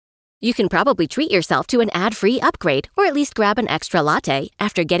You can probably treat yourself to an ad-free upgrade or at least grab an extra latte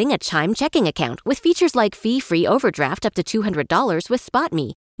after getting a Chime checking account with features like fee-free overdraft up to $200 with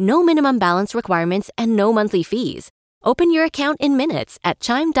SpotMe. No minimum balance requirements and no monthly fees. Open your account in minutes at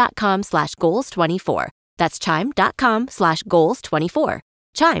chime.com/goals24. That's chime.com/goals24.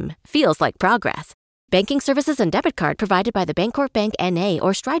 Chime feels like progress. Banking services and debit card provided by the Bancorp Bank N.A.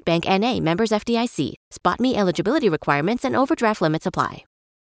 or Stride Bank N.A. members FDIC. SpotMe eligibility requirements and overdraft limits apply.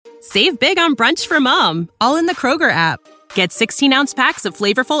 Save big on brunch for mom, all in the Kroger app. Get 16-ounce packs of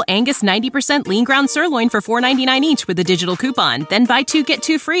flavorful Angus 90% lean ground sirloin for $4.99 each with a digital coupon. Then buy 2, get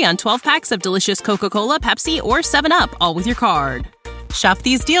 2 free on 12 packs of delicious Coca-Cola, Pepsi, or 7-Up, all with your card. Shop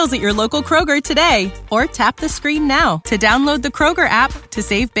these deals at your local Kroger today, or tap the screen now to download the Kroger app to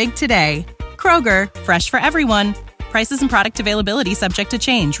save big today. Kroger, fresh for everyone. Prices and product availability subject to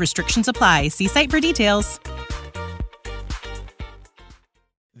change. Restrictions apply. See site for details.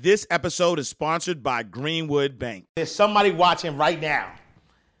 This episode is sponsored by Greenwood Bank. There's somebody watching right now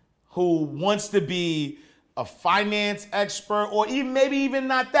who wants to be a finance expert, or even maybe even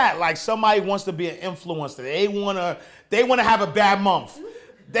not that. Like somebody wants to be an influencer. They wanna have a bad month.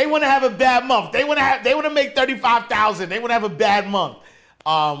 They want to have a bad month. They want to make $35,000. They want to have a bad month.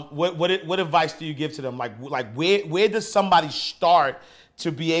 What advice do you give to them? Like where does somebody start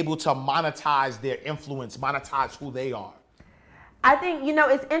to be able to monetize their influence, monetize who they are? I think,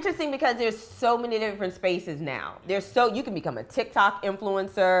 it's interesting because there's so many different spaces now. You can become a TikTok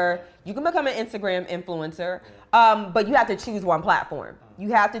influencer, you can become an Instagram influencer, but you have to choose one platform.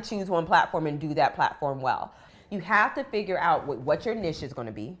 You have to choose one platform and do that platform well. You have to figure out what your niche is going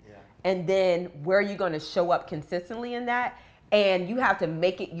to be, and then where you're going to show up consistently in that. And you have to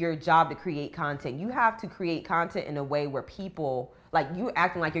make it your job to create content. You have to create content in a way where people, like you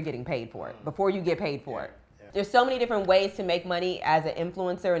acting like you're getting paid for it before you get paid for it. There's so many different ways to make money as an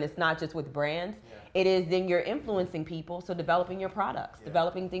influencer, and it's not just with brands. It is then you're influencing people, so developing your products,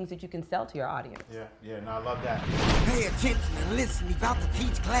 developing things that you can sell to your audience. I love that. Pay attention and listen, we about to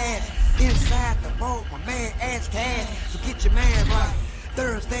teach class. Inside the vault, my man Ash Cash, so get your man right.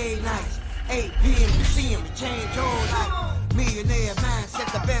 Thursday nights, 8 p.m. you see him to change your life. Millionaire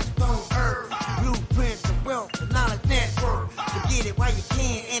mindset, the best on earth. Blueprint, the wealth, the knowledge network. So get it while you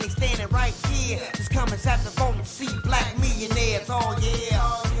can, and he's standing right here. Just come inside the vault and see black millionaires. Oh yeah,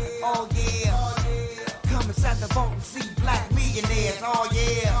 oh yeah. Come inside the vault and see black millionaires. Oh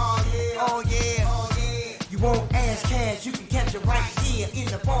yeah, oh yeah. You won't ask cash, you can catch it right here in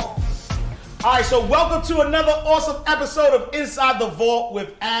the vault. All right, so welcome to another awesome episode of Inside the Vault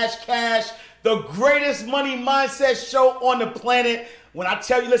with Ash Cash, the greatest money mindset show on the planet. When I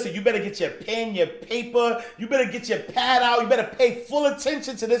tell you, listen, you better get your pen, your paper, you better get your pad out, you better pay full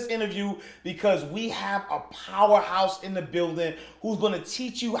attention to this interview because we have a powerhouse in the building who's going to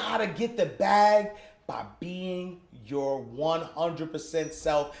teach you how to get the bag by being your 100%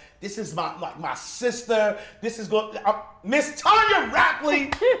 self. This is my sister. This is Miss Tanya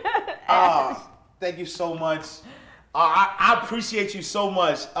Rapley. Thank you so much. I appreciate you so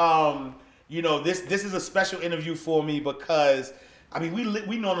much. This is a special interview for me because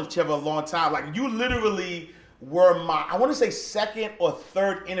we known each other a long time. Like you literally were my, I want to say second or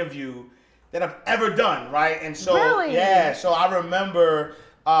third interview that I've ever done, right? And so really? So I remember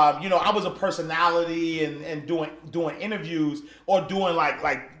I was a personality and doing interviews or doing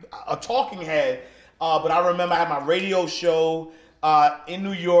like a talking head. But I remember I had my radio show in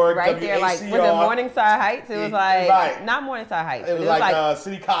New York. Right WACR. there, like, was it Morningside Heights? It was like, right. Not Morningside Heights. It was like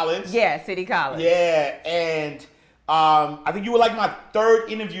City College. Yeah, City College. Yeah, and I think you were like my third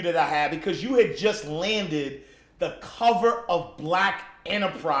interview that I had because you had just landed the cover of Black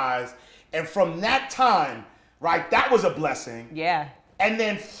Enterprise. And from that time, right, that was a blessing. Yeah. And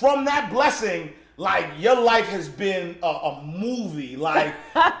then from that blessing, like your life has been a movie, like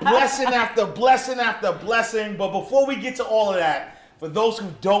blessing after blessing after blessing. But before we get to all of that, for those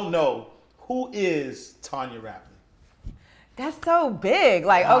who don't know, who is Tanya Rapley? That's so big.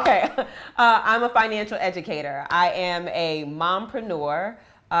 Like, okay, I'm a financial educator. I am a mompreneur,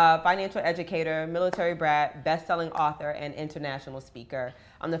 financial educator, military brat, best-selling author, and international speaker.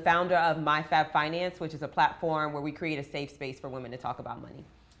 I'm the founder of MyFab Finance, which is a platform where we create a safe space for women to talk about money.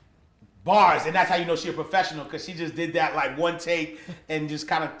 Bars, and that's how you know she's a professional, because she just did that like one take and just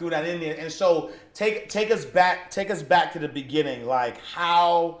kind of threw that in there. And so take us back to the beginning. Like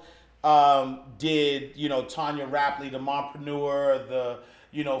how did Tanya Rapley, the mompreneur, the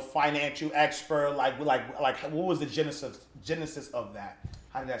financial expert, like what was the genesis of that?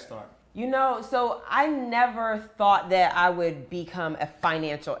 How did that start? You know, so I never thought that I would become a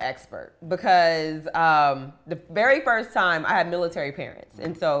financial expert because the very first time I had military parents.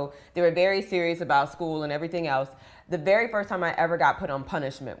 And so they were very serious about school and everything else. The very first time I ever got put on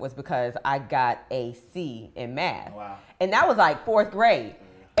punishment was because I got a C in math. Wow. And that was like 4th grade.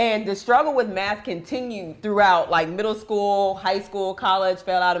 And the struggle with math continued throughout like middle school, high school, college,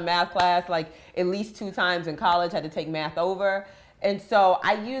 fell out of math class like at least 2 times in college, had to take math over. And so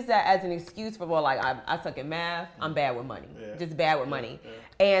I use that as an excuse for, well, like, I suck at math, I'm bad with money, just bad with money.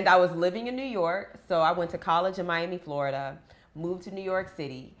 And I was living in New York, so I went to college in Miami, Florida, moved to New York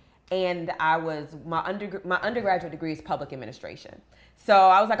City, and my undergraduate degree is public administration. So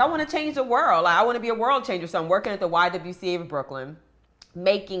I was like, I want to change the world. Like, I want to be a world changer. So I'm working at the YWCA of Brooklyn,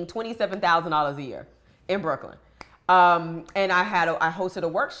 making $27,000 a year in Brooklyn. And I hosted a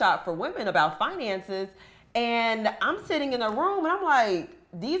workshop for women about finances. And I'm sitting in a room and I'm like,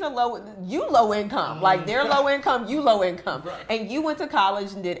 these are low income. Like they're low income, you low income. Right. And you went to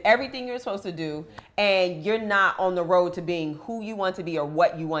college and did everything you're supposed to do. And you're not on the road to being who you want to be or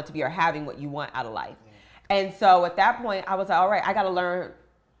what you want to be or having what you want out of life. And so at that point I was like, all right, I got to learn.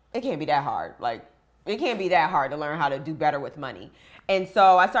 It can't be that hard. Like it can't be that hard to learn how to do better with money. And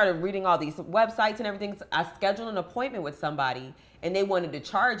so I started reading all these websites and everything. So I scheduled an appointment with somebody and they wanted to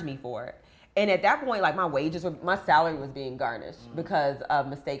charge me for it. And at that point, like my salary was being garnished because of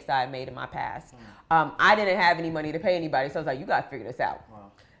mistakes I had made in my past. I didn't have any money to pay anybody. So I was like, you got to figure this out.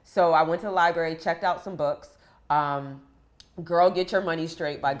 Wow. So I went to the library, checked out some books. Girl, Get Your Money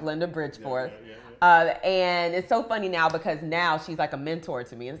Straight by Glenda Bridgeforth. And it's so funny now because now she's like a mentor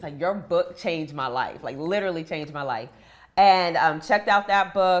to me. And it's like, your book changed my life, like literally changed my life. And checked out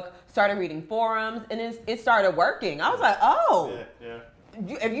that book, started reading forums, and it started working. I was like, oh.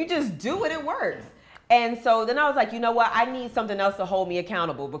 If you just do it, it works. And so then I was like, you know what? I need something else to hold me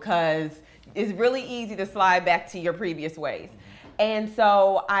accountable because it's really easy to slide back to your previous ways. And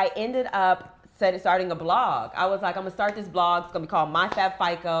so I ended up starting a blog. I was like, I'm going to start this blog. It's going to be called My Fab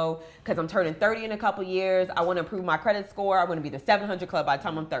FICO because I'm turning 30 in a couple years. I want to improve my credit score. I want to be the 700 club by the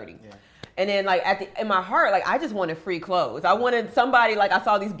time I'm 30. Yeah. And then like in my heart, like I just wanted free clothes. I wanted somebody, like I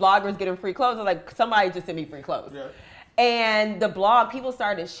saw these bloggers getting free clothes. I was like, somebody just send me free clothes. Yeah. And the blog, people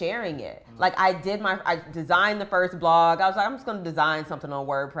started sharing it. Like I designed the first blog. I was like, I'm just going to design something on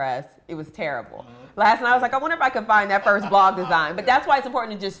WordPress. It was terrible. Last night I was like, I wonder if I could find that first blog design. But that's why it's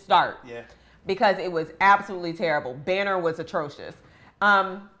important to just start. Yeah. Because it was absolutely terrible. Banner was atrocious.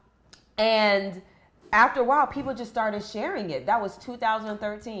 And after a while, people just started sharing it. That was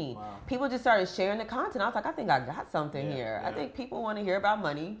 2013. Wow. People just started sharing the content. I was like, I think I got something here. Yeah. I think people want to hear about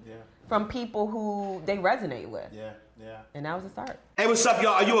money from people who they resonate with. Yeah. And that was the start. Hey, what's up,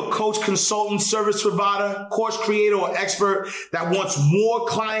 y'all? Are you a coach, consultant, service provider, course creator, or expert that wants more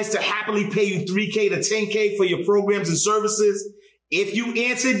clients to happily pay you $3K to $10K for your programs and services? If you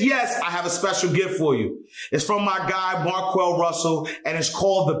answered yes, I have a special gift for you. It's from my guy, Marquel Russell, and it's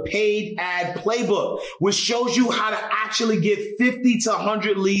called the Paid Ad Playbook, which shows you how to actually get 50 to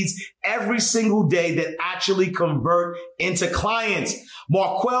 100 leads every single day that actually convert into clients.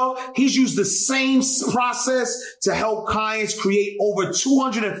 Marquel, he's used the same process to help clients create over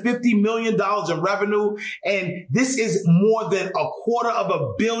 $250 million in revenue. And this is more than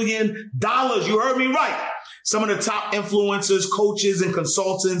 $250 million. You heard me right. Some of the top influencers, coaches, and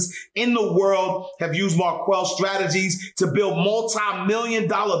consultants in the world have used Marquel's strategies to build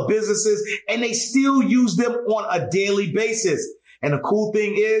multi-million-dollar businesses, and they still use them on a daily basis. And the cool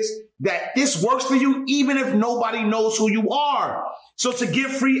thing is that this works for you even if nobody knows who you are. So to get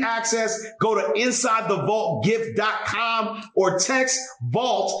free access, go to InsideTheVaultGift.com or text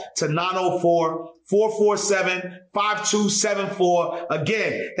VAULT to 904-447-5274.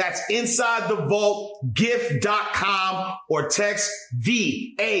 Again, that's InsideTheVaultGift.com or text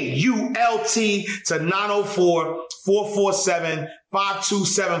VAULT to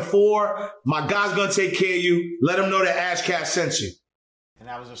 904-447-5274. My guy's going to take care of you. Let him know that Ash Cash sent you. And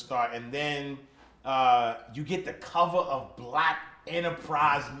that was a start. And then you get the cover of Black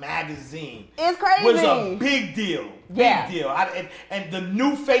Enterprise magazine. It's crazy. Was a big deal. Big deal. And the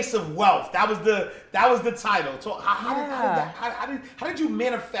new face of wealth. That was the title. So how did you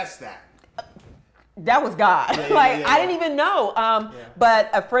manifest that? That was God. I didn't even know. But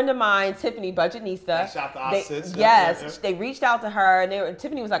a friend of mine, Tiffany Budgetnista. Shout out to our sis. Yes, they reached out to her, and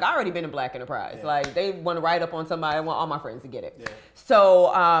Tiffany was like, "I already been in Black Enterprise. Yeah. Like they want to write up on somebody. I want all my friends to get it." Yeah. So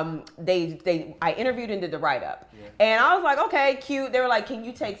I interviewed and did the write up, and I was like, "Okay, cute." They were like, "Can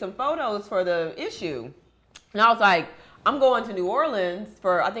you take some photos for the issue?" And I was like, I'm going to New Orleans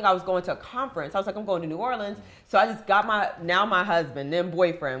I think I was going to a conference. I was like, I'm going to New Orleans. So I just got my husband, then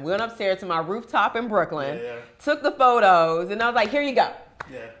boyfriend. We went upstairs to my rooftop in Brooklyn, took the photos, and I was like, here you go.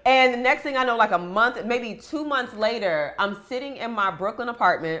 Yeah. And the next thing I know, like a month, maybe 2 months later, I'm sitting in my Brooklyn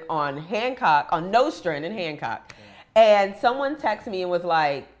apartment on Nostrand in Hancock. Yeah. And someone texted me and was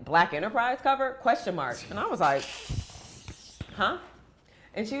like, Black Enterprise cover? ? And I was like, huh?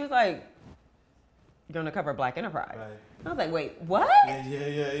 And she was like, you're going to cover Black Enterprise. Right. I was like, wait, what? Yeah.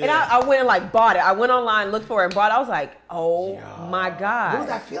 And I went and like bought it. I went online, looked for it, and bought it. I was like, oh my God. What was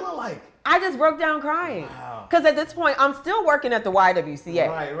that feeling like? I just broke down crying. Wow. Because at this point, I'm still working at the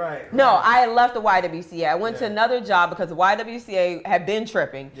YWCA. Right. No, I had left the YWCA. I went to another job because the YWCA had been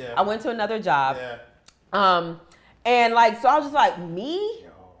tripping. Yeah. I went to another job. Yeah. And like, so I was just like, me?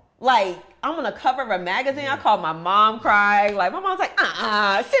 Like, I'm on the cover of a magazine. I called my mom crying. Like, my mom's like,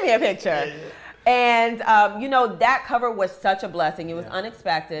 send me a picture. Yeah. And, that cover was such a blessing. It was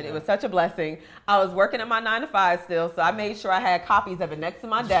unexpected. Yeah. It was such a blessing. I was working at my 9-to-5 still, so I made sure I had copies of it next to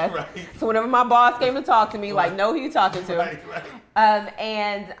my desk. Right. So whenever my boss came to talk to me, like, know who you talking to. Right.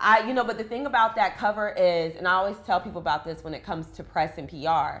 And but the thing about that cover is, and I always tell people about this when it comes to press and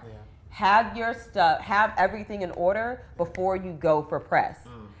PR, have your stuff, have everything in order before you go for press.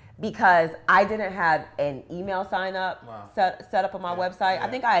 Because I didn't have an email sign up set up on my website. Yeah. I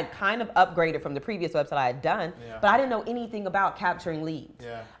think I had kind of upgraded from the previous website I had done, but I didn't know anything about capturing leads.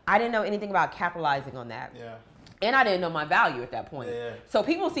 Yeah. I didn't know anything about capitalizing on that. Yeah. And I didn't know my value at that point. Yeah. So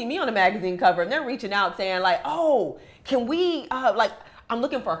people see me on a magazine cover and they're reaching out saying like, oh, can we, I'm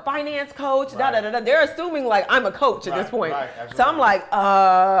looking for a finance coach, They're assuming like I'm a coach at this point. Right. So I'm like,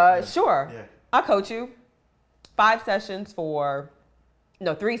 sure, I'll coach you. 3 sessions for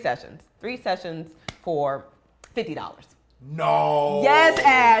for $50. No. Yes,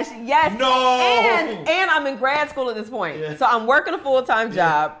 Ash. Yes. No. And I'm in grad school at this point. Yeah. So I'm working a full-time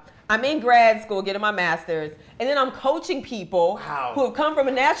job. I'm in grad school getting my master's. And then I'm coaching people who have come from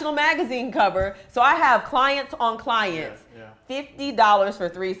a national magazine cover. So I have clients on clients. Yeah. $50 for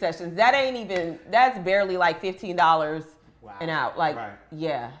 3 sessions. That's barely like $15 and out. Like,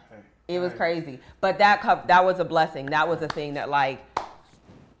 it was crazy. But that was a blessing. That was a thing that like,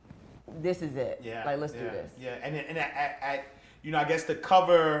 this is it. Yeah. Like, let's do this. Yeah. And I guess the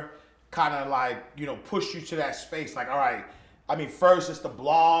cover kind of like, pushed you to that space. Like, all right, I mean, first it's the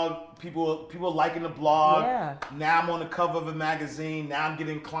blog, people liking the blog. Yeah. Now I'm on the cover of a magazine. Now I'm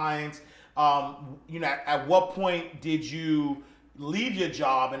getting clients. At what point did you leave your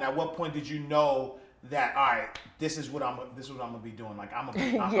job, and at what point did you know that, all right, this is what I'm gonna be doing? Like, I'm gonna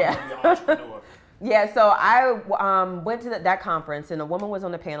be an entrepreneur. Yeah, so I went to that conference, and a woman was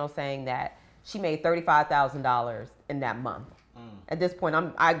on the panel saying that she made $35,000 in that month. At this point,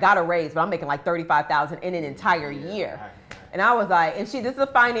 I got a raise, but I'm making like $35,000 in an entire year. Right. And I was like, this is a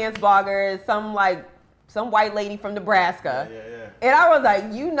finance blogger, some white lady from Nebraska. And I was like,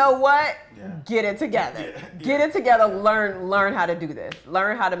 you know what? Yeah. Get it together. Get it together. Learn how to do this.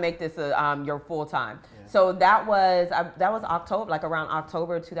 Learn how to make this your full time. Yeah. So that was October, like around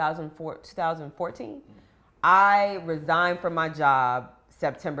October 2014. I resigned from my job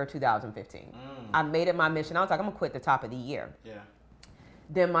September 2015. I made it my mission. I was like, I'm gonna quit the top of the year. Yeah.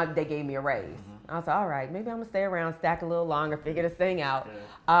 Then they gave me a raise. I was like, all right, maybe I'm gonna stay around, stack a little longer, figure this thing out.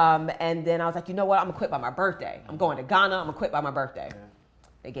 Yeah. And then I was like, you know what? I'm gonna quit by my birthday. I'm going to Ghana. I'm gonna quit by my birthday. Yeah.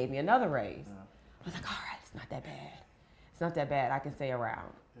 They gave me another raise. Yeah. I was like, all right, it's not that bad. It's not that bad. I can stay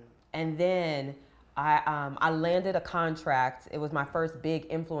around. Yeah. And then I landed a contract. It was my first big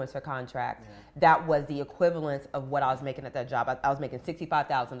influencer contract. Yeah. That was the equivalent of what I was making at that job. I was making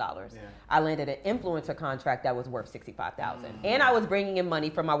 $65,000. Yeah. I landed an influencer contract that was worth $65,000, and I was bringing in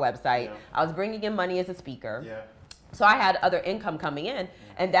money from my website. Yeah. I was bringing in money as a speaker. Yeah. So I had other income coming in,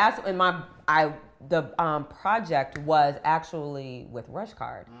 and that's when the project was actually with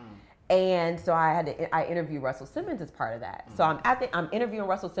RushCard. And so I interviewed Russell Simmons as part of that. So I'm interviewing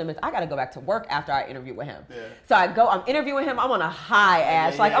Russell Simmons. I got to go back to work after I interview with him. Yeah. So I'm interviewing him. I'm on a high,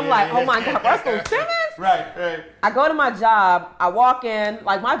 Ash. Oh my God, Russell Simmons? Right. I go to my job. I walk in.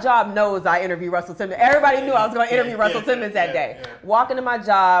 Like, my job knows I interview Russell Simmons. Everybody knew I was going to interview Russell Simmons that day. Yeah. Walk into my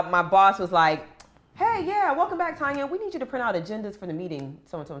job. My boss was like, hey, welcome back, Tanya. We need you to print out agendas for the meeting,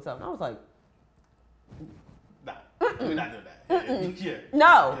 so and so and so. And I was like, nah, we're not doing that. Yeah.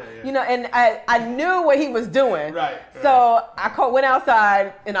 No, and I knew what he was doing. Right. So I went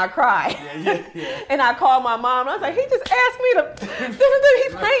outside and I cried. Yeah. And I called my mom. And I was like, he just asked me to.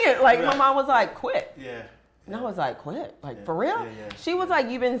 He's paying. Like, my mom was like, quit. Yeah. And I was like, quit? Like, for real? Yeah. She was like,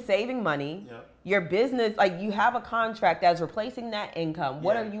 you've been saving money. Yep. Your business, like, you have a contract that's replacing that income.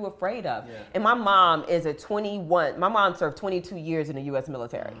 What are you afraid of? Yeah. And my mom is my mom served 22 years in the U.S.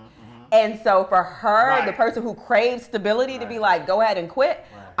 military. And so for her, the person who craves stability to be like, go ahead and quit,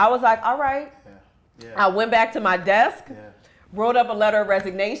 I was like, all right. Yeah. I went back to my desk, wrote up a letter of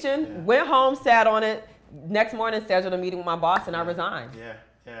resignation, went home, sat on it. Next morning, scheduled a meeting with my boss, and I resigned. Yeah.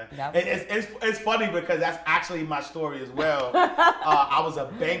 It's funny because that's actually my story as well. I was a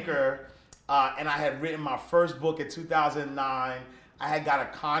banker, and I had written my first book in 2009. I had got a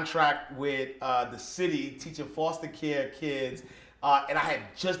contract with the city teaching foster care kids, and I had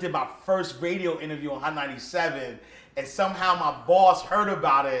just did my first radio interview on Hot 97, and somehow my boss heard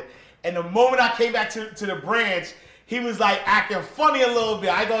about it. And the moment I came back to the branch, he was like acting funny a little bit.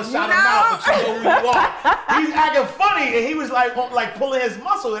 I ain't gonna shout him out, but you know who you are. He's acting funny, and he was like pulling his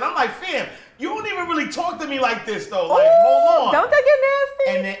muscle. And I'm like, fam, you don't even really talk to me like this though. Like, hold on. Don't that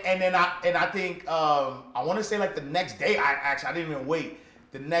get nasty? And I think I want to say like the next day, I didn't even wait.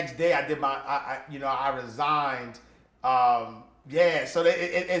 The next day I did I resigned. So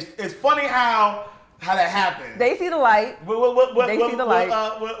it's funny how that happens. They see the light. They see the light.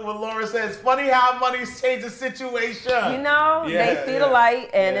 What Laura says, funny how money's changed the situation. They see the light,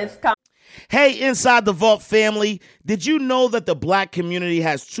 and it's kind. Hey, Inside the Vault family, did you know that the Black community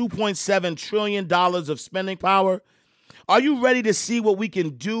has $2.7 trillion of spending power? Are you ready to see what we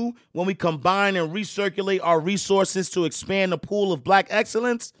can do when we combine and recirculate our resources to expand the pool of Black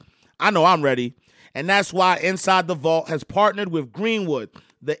excellence? I know I'm ready. And that's why Inside the Vault has partnered with Greenwood,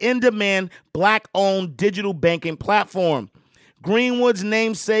 the in-demand, Black-owned digital banking platform. Greenwood's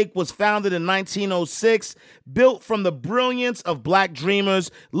namesake was founded in 1906, built from the brilliance of Black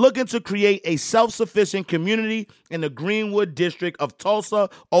dreamers looking to create a self-sufficient community in the Greenwood district of Tulsa,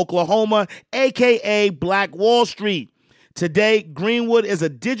 Oklahoma, aka Black Wall Street. Today, Greenwood is a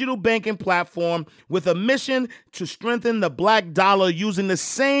digital banking platform with a mission to strengthen the Black dollar using the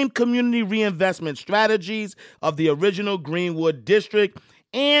same community reinvestment strategies of the original Greenwood district,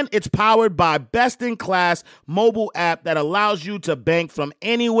 and it's powered by a best-in-class mobile app that allows you to bank from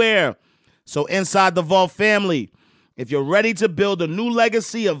anywhere. So Inside the Vault family, if you're ready to build a new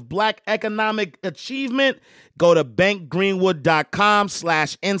legacy of Black economic achievement, go to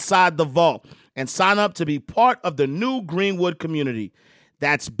bankgreenwood.com/inside the vault and sign up to be part of the new Greenwood community.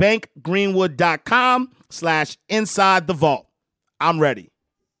 That's bankgreenwood.com/inside the vault. I'm ready.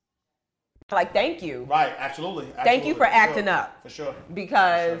 Like, thank you. Right, absolutely. Thank you for acting up. For sure.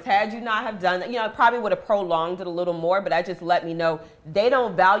 Because had you not have done that, it probably would have prolonged it a little more, but that just let me know they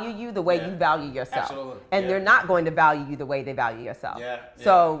don't value you the way you value yourself. Absolutely. And they're not going to value you the way they value yourself.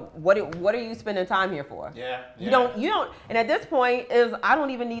 So what are you spending time here for? You don't, and at this point I don't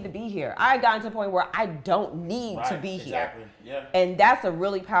even need to be here. I had gotten to the point where I don't need to be here. And that's a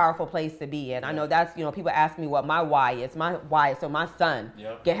really powerful place to be in. I know that's, people ask me what my why is. My why is so my son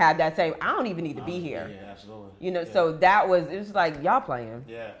can have that same, I don't even need to be here. Yeah, absolutely. So it was like, y'all playing.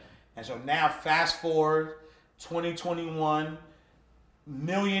 Yeah. And so now fast forward 2021,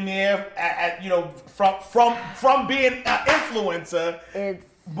 millionaire from being an influencer, it's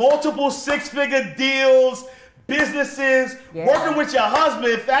multiple six-figure deals, businesses, working with your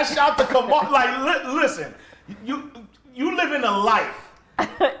husband. Fast shout to come on. Like, listen, you living a life.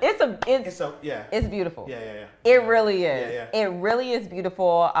 It's beautiful. It really is. It really is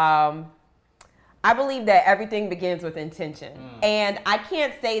beautiful. I believe that everything begins with intention. And I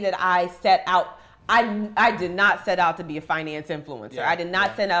can't say that I set out, I did not set out to be a finance influencer. I did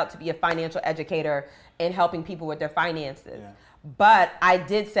not set out to be a financial educator in helping people with their finances. But I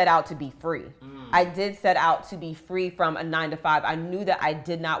did set out to be free. I did set out to be free from a 9-to-5. I knew that I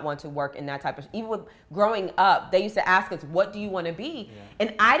did not want to work in that type of, even with growing up, they used to ask us, what do you want to be?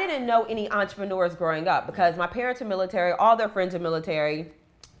 And I didn't know any entrepreneurs growing up because my parents are military, all their friends are military,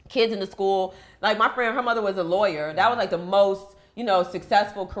 kids in the school. Like my friend, her mother was a lawyer. That was like the most,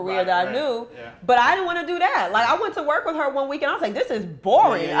 successful career that I knew. But I didn't want to do that. Like I went to work with her one week and I was like, this is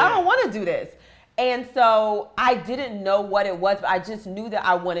boring. I don't want to do this. And so I didn't know what it was, but I just knew that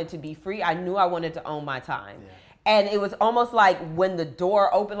I wanted to be free. I knew I wanted to own my time. And it was almost like when the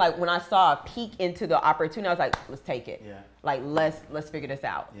door opened, like when I saw a peek into the opportunity, I was like, let's take it. Like, let's figure this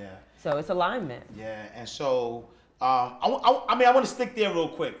out. So it's alignment. And so, I want to stick there real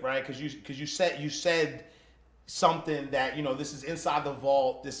quick, right? Because you said something that, this is Inside the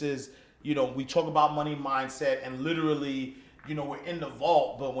Vault. This is, we talk about money mindset and literally, we're in the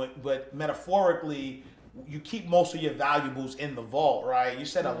vault, but metaphorically, you keep most of your valuables in the vault, right? You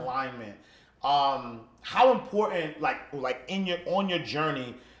said alignment. How important, like on your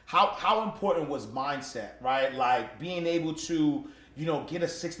journey, how important was mindset, right? Like being able to, get a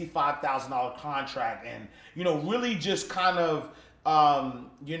 $65,000 contract and, really just kind of,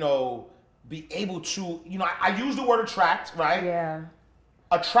 be able to, I use the word attract, right? Yeah.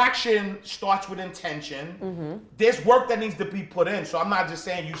 Attraction starts with intention. There's work that needs to be put in. So I'm not just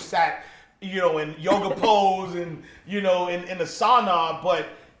saying you sat, in yoga pose and, in the sauna, but,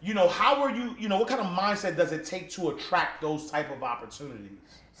 how are you, what kind of mindset does it take to attract those type of opportunities?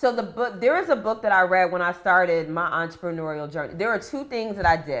 So there is a book that I read when I started my entrepreneurial journey. There are two things that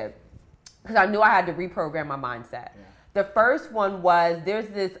I did because I knew I had to reprogram my mindset. Yeah. The first one was there's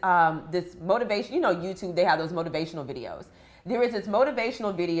this motivation, YouTube, they have those motivational videos. There is this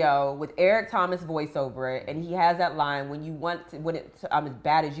motivational video with Eric Thomas voice over it, and he has that line, when it's as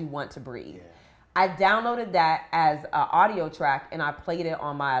bad as you want to breathe. Yeah. I downloaded that as an audio track, and I played it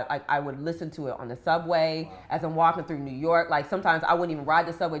on I would listen to it on the subway as I'm walking through New York. Like sometimes I wouldn't even ride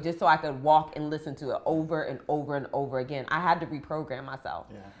the subway just so I could walk and listen to it over and over and over again. I had to reprogram myself.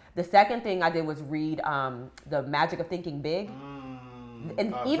 Yeah. The second thing I did was read The Magic of Thinking Big.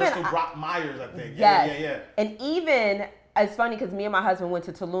 And even Bristol Myers, I think. Yes. Yeah. And even it's funny because me and my husband went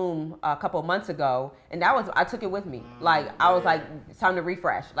to Tulum a couple of months ago, and I took it with me. I was like, it's time to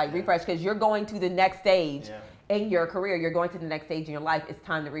refresh, refresh, because you're going to the next stage in your career. You're going to the next stage in your life. It's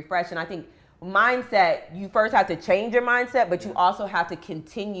time to refresh. And I think mindset, you first have to change your mindset, but you also have to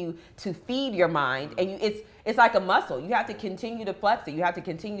continue to feed your mind. And it's like a muscle. You have to continue to flex it. You have to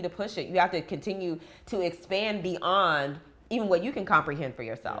continue to push it. You have to continue to expand beyond even what you can comprehend for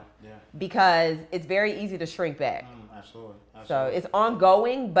yourself. Because it's very easy to shrink back. Absolutely. So it's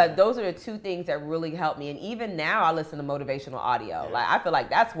ongoing, but those are the two things that really help me. And even now I listen to motivational audio. Like I feel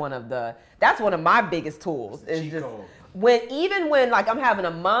like that's one of my biggest tools. Is just when like I'm having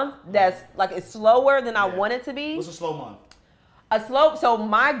a month that's like it's slower than I want it to be. What's a slow month? So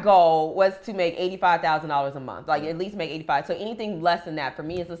my goal was to make $85,000 a month, like at least make 85. So anything less than that for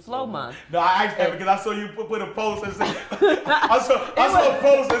me is a slow month. No, I asked that because I saw you put a post and said, I saw a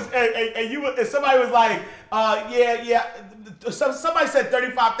post and somebody was like, somebody said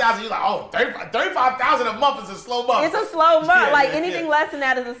 35,000. You're like, oh, 35,000 a month is a slow month. It's a slow month. Anything less than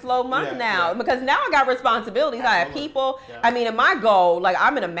that is a slow month now because now I got responsibilities. Absolutely. I have people. Yeah. I mean, and my goal, like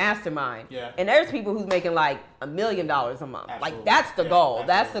I'm in a mastermind, and there's people who's making like $1 million a month. Absolutely. Like that's the goal. Absolutely.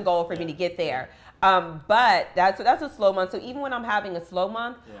 That's the goal for me to get there. But that's a slow month. So even when I'm having a slow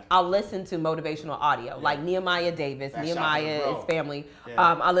month, I'll listen to motivational audio, like Nehemiah Davis. Nehemiah is family.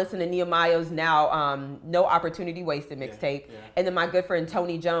 I listen to Nehemiah's now No Opportunity Wasted mixtape. And then my good friend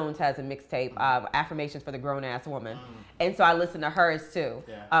Tony Jones has a mixtape, Affirmations for the Grown Ass Woman. And so I listen to hers too.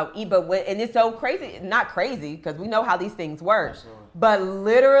 And it's so crazy, not crazy, because we know how these things work. Absolutely. But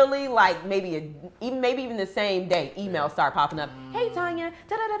literally, like maybe even the same day, emails start popping up. Hey Tanya,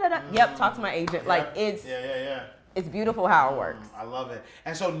 da da da da. Yep, talk to my agent. Like it's It's beautiful how it works. I love it.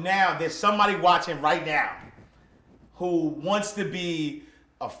 And so now there's somebody watching right now who wants to be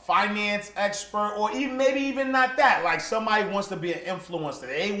a finance expert, or even not that. Like somebody wants to be an influencer.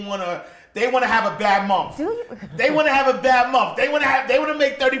 They want to have a bad month. They want to have a bad month. They want to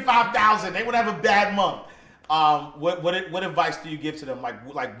make $35,000. They want to have a bad month. What advice do you give to them?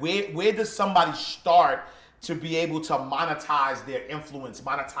 Like where does somebody start to be able to monetize their influence,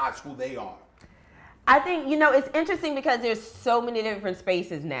 monetize who they are? I think, it's interesting because there's so many different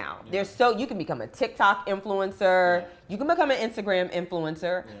spaces now. You can become a TikTok influencer. You can become an Instagram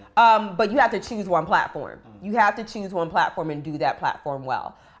influencer. But you have to choose one platform. You have to choose one platform and do that platform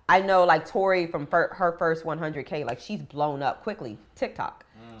well. I know like Tori from her first 100K, like she's blown up quickly. TikTok.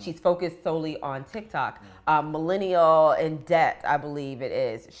 She's focused solely on TikTok. Millennial in Debt, I believe it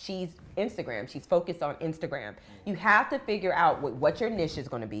is. She's Instagram. She's focused on Instagram. You have to figure out what your niche is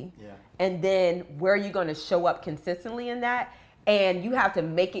going to be, and then where you're going to show up consistently in that. And you have to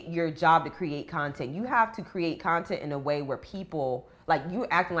make it your job to create content. You have to create content in a way where people, like you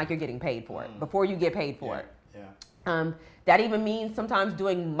acting like you're getting paid for it before you get paid for it. That even means sometimes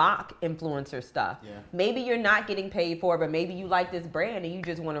doing mock influencer stuff. Maybe you're not getting paid for it, but maybe you like this brand and you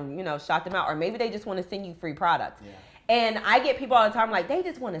just want to, shout them out. Or maybe they just want to send you free products. And I get people all the time like, they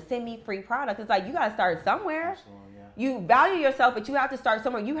just want to send me free products. It's like, you got to start somewhere. Absolutely, You value yourself, but you have to start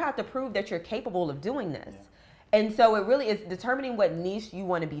somewhere. You have to prove that you're capable of doing this. And so it really is determining what niche you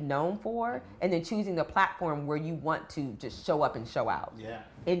want to be known for, and then choosing the platform where you want to just show up and show out.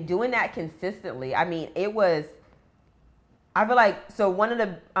 And doing that consistently. I mean, I feel like, so one of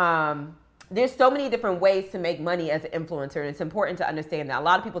the, there's so many different ways to make money as an influencer, and it's important to understand that. A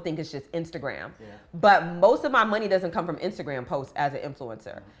lot of people think it's just Instagram, but most of my money doesn't come from Instagram posts as an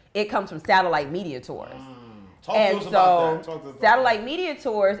influencer. It comes from satellite media tours. Talk to us about that. Satellite media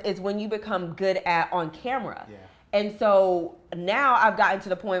tours is when you become good at on camera. Yeah. And so now I've gotten to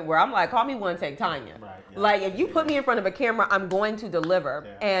the point where I'm like, call me one take Tanya. Right, yeah. Like if you put me in front of a camera, I'm going to deliver.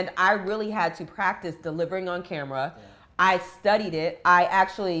 Yeah. And I really had to practice delivering on camera. Yeah. I studied it. I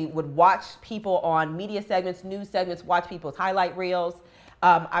actually would watch people on media segments, news segments, watch people's highlight reels.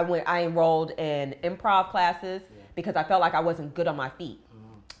 I enrolled in improv classes because I felt like I wasn't good on my feet.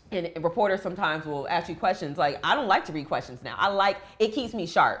 And reporters sometimes will ask you questions. Like, I don't like to read questions now. It keeps me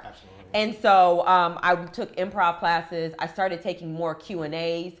sharp. Absolutely. And so I took improv classes. I started taking more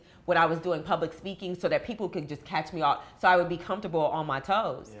Q&As when I was doing public speaking so that people could just catch me off, so I would be comfortable on my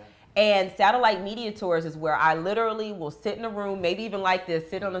toes. Yeah. And satellite media tours is where I literally will sit in a room, maybe even like this,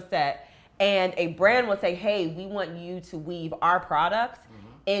 sit on a set, and a brand will say, hey, we want you to weave our products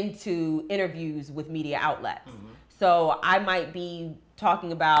into interviews with media outlets. So I might be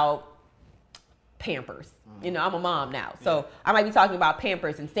talking about Pampers. You know, I'm a mom now. So I might be talking about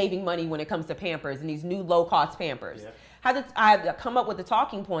Pampers and saving money when it comes to Pampers and these new low-cost Pampers. I have to come up with the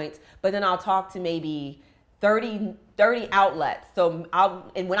talking points, but then I'll talk to maybe 30 outlets. So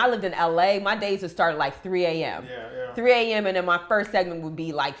and when I lived in LA, my days would start at like 3 a.m. 3 a.m. and then my first segment would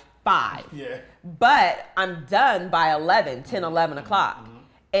be like 5. But I'm done by 10, 11 o'clock.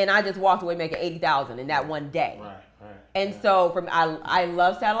 And I just walked away making $80,000 in that one day. Right. And so I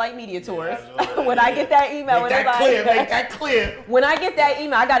love satellite media tours. When I get that email, make that clear. When I get that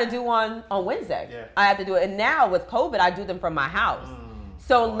email, I got to do one on Wednesday. I have to do it. And now with COVID, I do them from my house.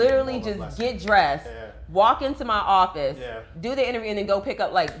 So literally just get dressed, walk into my office, do the interview, and then go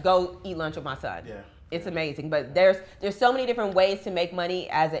eat lunch with my son. It's amazing. But there's so many different ways to make money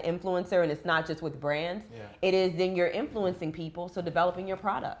as an influencer, and it's not just with brands. It is then you're influencing people, so developing your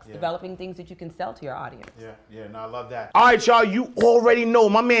products, developing things that you can sell to your audience. No, I love that. All right, y'all, you already know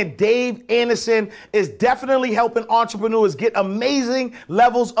my man Dave Anderson is definitely helping entrepreneurs get amazing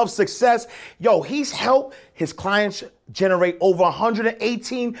levels of success. Yo, he's helped his clients generate over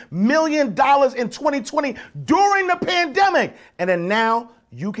 $118 million in 2020 during the pandemic. And then now,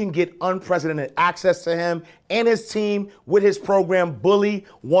 you can get unprecedented access to him and his team with his program, Bully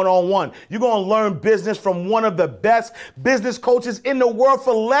One-on-One. You're going to learn business from one of the best business coaches in the world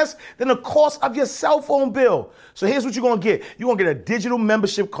for less than the cost of your cell phone bill. So here's what you're going to get. You're going to get a digital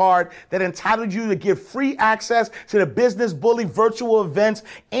membership card that entitles you to get free access to the Business Bully virtual events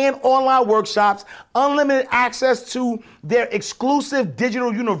and online workshops, unlimited access to their exclusive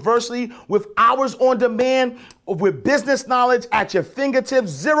digital university with hours on demand, with business knowledge at your fingertips,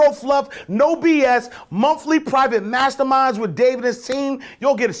 zero fluff, no BS, monthly private masterminds with Dave and his team.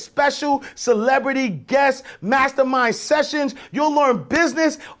 You'll get special celebrity guest mastermind sessions. You'll learn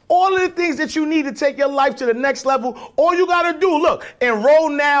business, all of the things that you need to take your life to the next level. All you got to do, look, enroll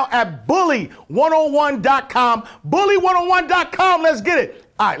now at bully101.com, bully101.com. Let's get it.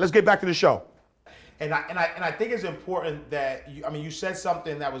 All right, let's get back to the show. And I think it's important that, you said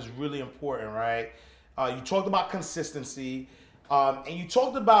something that was really important, right? You talked about consistency, and you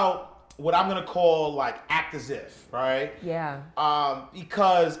talked about what I'm gonna call like act as if, right? Yeah.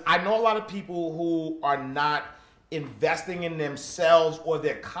 Because I know a lot of people who are not investing in themselves or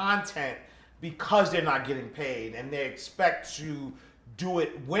their content because they're not getting paid, and they expect to do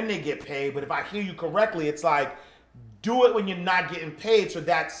it when they get paid. But if I hear you correctly, it's like, do it when you're not getting paid so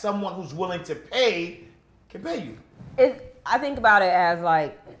that someone who's willing to pay can pay you. I think about it as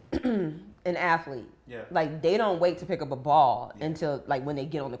like an athlete. Like they don't wait to pick up a ball until like when they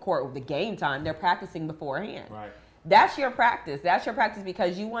get on the court with the game time. They're practicing beforehand. Right. That's your practice. That's your practice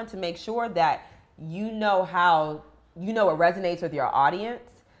because you want to make sure that you know what resonates with your audience.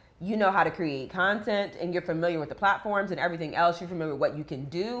 You know how to create content, and you're familiar with the platforms and everything else. You're familiar with what you can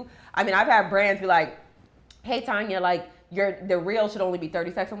do. I mean, I've had brands be like, hey, Tanya, like the reel should only be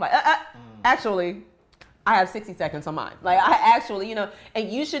 30 seconds. I'm like, actually, I have 60 seconds on mine. Like I actually,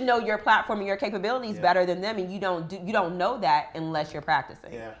 and you should know your platform and your capabilities better than them, and you don't know that unless you're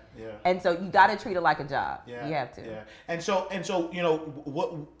practicing. Yeah. And so you got to treat it like a job. You have to. Yeah. And so,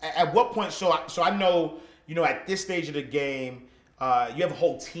 at what point? So I know, at this stage of the game, you have a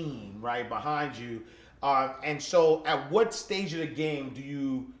whole team right behind you, and so at what stage of the game do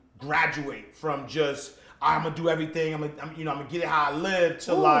you graduate from just I'm gonna do everything, I'm gonna get it how I live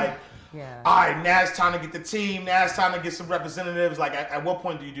to all right, now it's time to get the team, now it's time to get some representatives. Like at what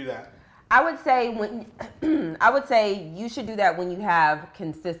point do you do that? I would say you should do that when you have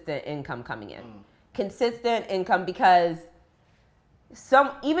consistent income coming in. Consistent income, because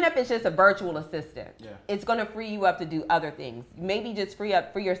even if it's just a virtual assistant, it's going to free you up to do other things. Maybe just free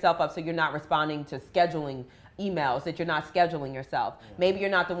yourself up so you're not responding to scheduling emails, that you're not scheduling yourself. Maybe you're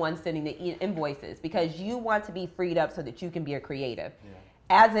not the one sending the invoices, because you want to be freed up so that you can be a creative.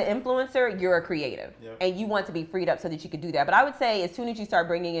 As an influencer, you're a creative, and you want to be freed up so that you can do that. But I would say as soon as you start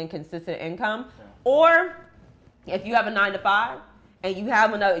bringing in consistent income, or if you have a 9-to-5 and you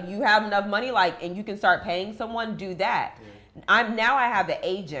have enough money, and you can start paying someone, do that. I have an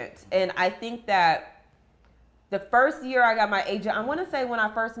agent, and I think that the first year I got my agent, I want to say when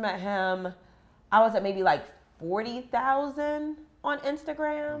I first met him, I was at maybe like 40,000 on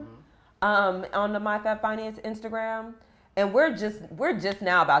Instagram, on the MyFab Finance Instagram, and we're just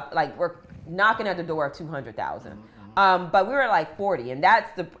now about we're knocking at the door of 200,000, but we were like 40, and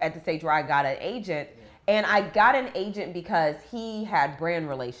that's at the stage where I got an agent, and I got an agent because he had brand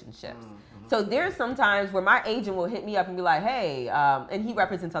relationships. So there's sometimes where my agent will hit me up and be like, hey, and he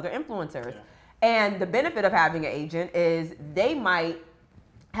represents other influencers. And the benefit of having an agent is they might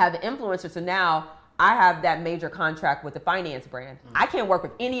have an influencer. So now I have that major contract with the finance brand. I can't work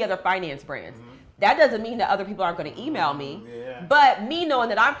with any other finance brands. That doesn't mean that other people aren't going to email me. But me knowing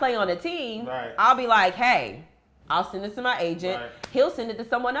that I'm playing on a team, I'll be like, hey, I'll send this to my agent. He'll send it to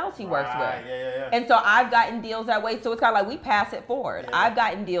someone else he works with. And so I've gotten deals that way. So it's kind of like we pass it forward. I've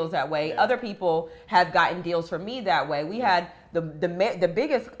gotten deals that way. Other people have gotten deals from me that way. We had the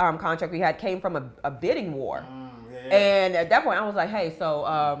biggest contract we had came from a bidding war. And at that point I was like, hey,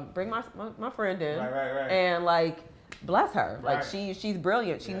 so bring my friend in and bless her. She's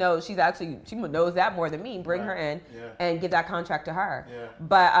brilliant. She knows, she knows that more than me. Bring her in and give that contract to her.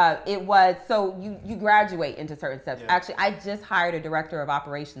 But it was, so you graduate into certain steps. Actually, I just hired a director of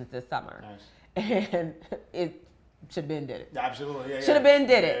operations this summer. And it should have been did it. Absolutely. Should have been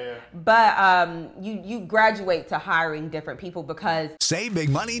did it. But you graduate to hiring different people because... Save big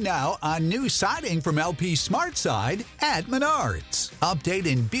money now on new siding from LP SmartSide at Menards. Update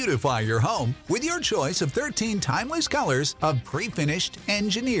and beautify your home with your choice of 13 timeless colors of pre-finished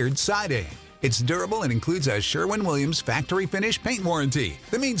engineered siding. It's durable and includes a Sherwin-Williams factory finish paint warranty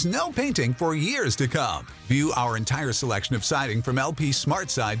that means no painting for years to come. View our entire selection of siding from LP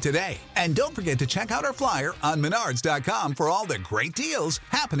SmartSide today. And don't forget to check out our flyer on Menards.com for all the great deals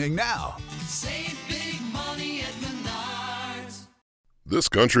happening now. Save big money at Menards. This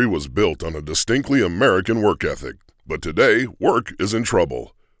country was built on a distinctly American work ethic. But today, work is in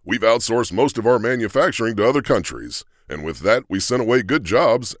trouble. We've outsourced most of our manufacturing to other countries. And with that, we sent away good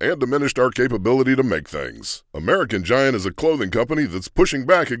jobs and diminished our capability to make things. American Giant is a clothing company that's pushing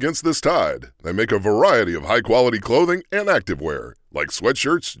back against this tide. They make a variety of high-quality clothing and activewear, like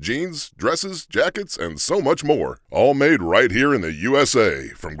sweatshirts, jeans, dresses, jackets, and so much more. All made right here in the USA,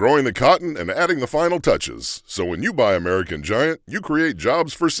 from growing the cotton and adding the final touches. So when you buy American Giant, you create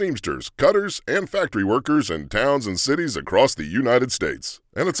jobs for seamsters, cutters, and factory workers in towns and cities across the United States.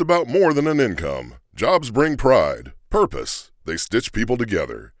 And it's about more than an income. Jobs bring pride. Purpose. They stitch people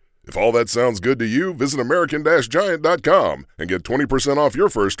together. If all that sounds good to you, visit American-Giant.com and get 20% off your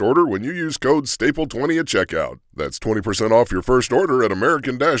first order when you use code STAPLE20 at checkout. That's 20% off your first order at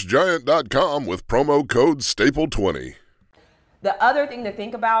American-Giant.com with promo code STAPLE20. The other thing to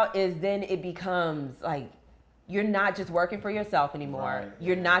think about is then it becomes you're not just working for yourself anymore.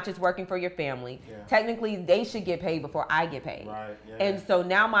 You're not just working for your family. Technically, they should get paid before I get paid. And so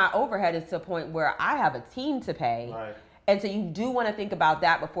now my overhead is to a point where I have a team to pay. And so you do want to think about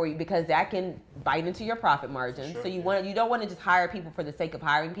that before you, because that can bite into your profit margins. So you don't want to just hire people for the sake of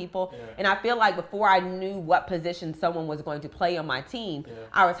hiring people. And I feel like before I knew what position someone was going to play on my team,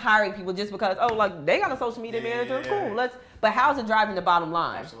 I was hiring people just because, they got a social media manager, cool. But how's it driving the bottom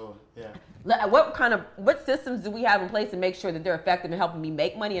line? Absolutely. What systems do we have in place to make sure that they're effective in helping me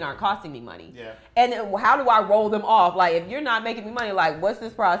make money and aren't costing me money? And then how do I roll them off? If you're not making me money, what's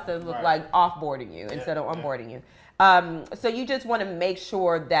this process look like offboarding you instead of onboarding you? So you just want to make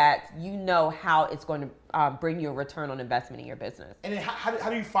sure that you know how it's going to bring you a return on investment in your business. And then how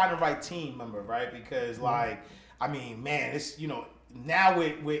do you find the right team member, right? Because it's, now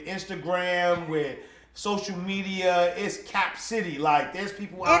with Instagram, with social media, it's Cap City. There's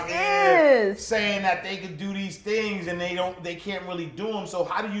people out there saying that they could do these things and they can't really do them. So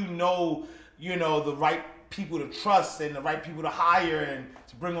how do you know the right people to trust and the right people to hire and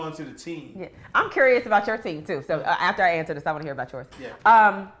to bring onto the team? Yeah, I'm curious about your team too. So after I answer this, I want to hear about yours.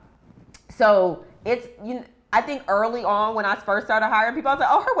 So it's I think early on when I first started hiring people, I was like,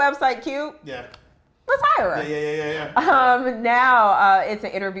 oh, her website cute. Let's hire her. Now it's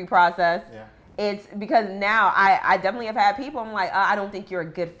an interview process. It's because now I definitely have had people, I'm like, I don't think you're a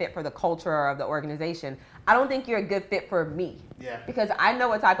good fit for the culture of the organization. I don't think you're a good fit for me. Yeah. Because I know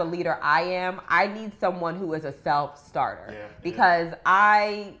what type of leader I am. I need someone who is a self-starter. Yeah. Because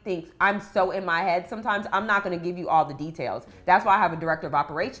I think I'm so in my head. Sometimes I'm not going to give you all the details. That's why I have a director of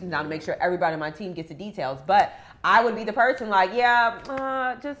operations now to make sure everybody on my team gets the details. But I would be the person like,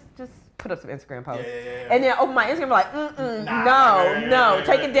 just put up some Instagram posts. And then open my Instagram like, no,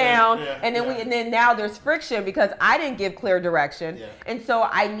 take it down. And then now there's friction because I didn't give clear direction. And so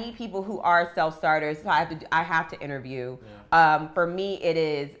I need people who are self-starters. So I have to interview. For me, it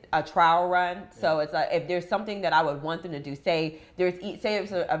is a trial run. So it's if there's something that I would want them to do, say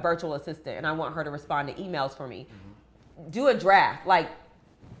it's a virtual assistant and I want her to respond to emails for me. Do a draft. Like,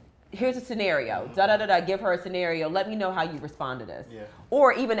 here's a scenario, give her a scenario, let me know how you respond to this.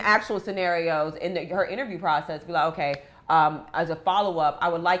 Or even actual scenarios in her interview process, be like, okay, as a follow-up, I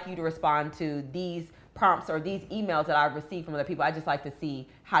would like you to respond to these prompts or these emails that I've received from other people. I just like to see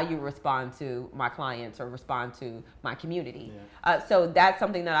how you respond to my clients or respond to my community. So that's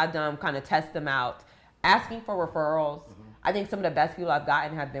something that I've done, kind of test them out. Asking for referrals. I think some of the best people I've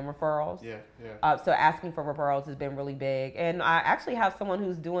gotten have been referrals. So asking for referrals has been really big. And I actually have someone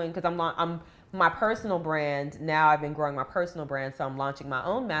who's doing, because I'm my personal brand, now I've been growing my personal brand, so I'm launching my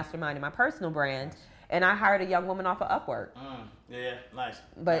own mastermind in my personal brand. And I hired a young woman off of Upwork. Nice.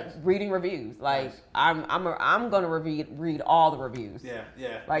 But reading reviews, like I'm gonna read all the reviews.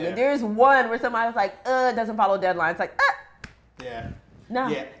 Like if there's one where somebody's like, doesn't follow deadlines, like, no.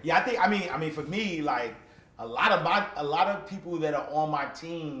 I mean, for me, like a lot of people that are on my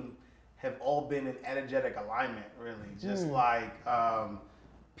team have all been in energetic alignment, really. Just like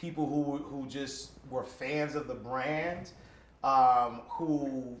people who just were fans of the brand,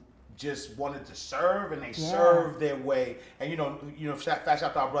 who just wanted to serve, and they served their way. And you know, fat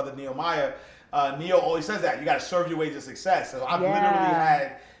shout to our brother Nehemiah. Neil always says that you got to serve your way to success. So I've literally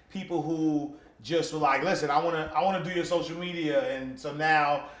had people who just were like, listen, I want to do your social media, and so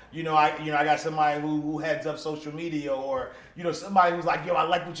now I got somebody who heads up social media, or somebody who's like, yo, I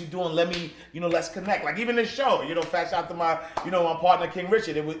like what you're doing. Let me, let's connect. Like even this show, fat shout to my my partner King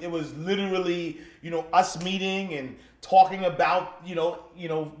Richard. It was literally us meeting and talking about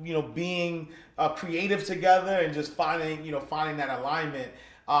being creative together and just finding that alignment.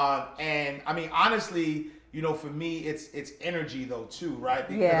 And I mean honestly, for me it's energy though too, right?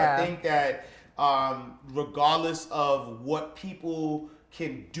 Because I think that regardless of what people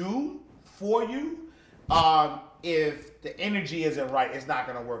can do for you, if the energy isn't right, it's not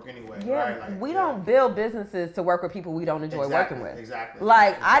going to work anyway. Right? Like, we don't build businesses to work with people we don't enjoy working with. Exactly.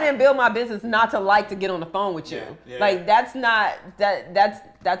 Like I didn't build my business not to like to get on the phone with you. Like that's not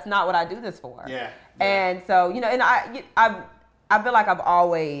what I do this for. And so and I feel like I've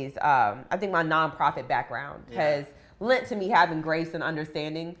always I think my nonprofit background has lent to me having grace and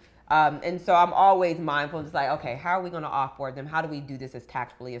understanding. And so I'm always mindful, just like, okay, how are we going to offboard them? How do we do this as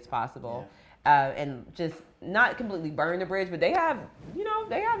tactfully as possible? And just not completely burn the bridge, but they have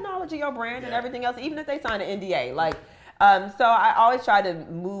knowledge of your brand and everything else, even if they sign an NDA. Like, so I always try to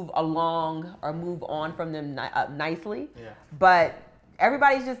move along or move on from them nicely. But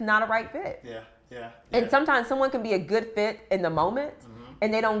everybody's just not a right fit. And sometimes someone can be a good fit in the moment,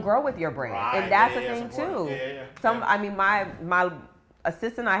 and they don't grow with your brand. And that's the thing too. I mean, my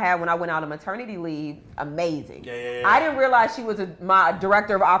assistant I had when I went out on maternity leave, amazing. I didn't realize she was my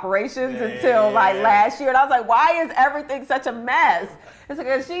director of operations until last year. And I was like, why is everything such a mess? It's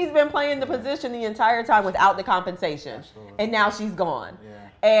because she's been playing the position the entire time without the compensation. And now she's gone.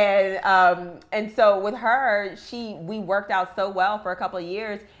 And so with her, we worked out so well for a couple of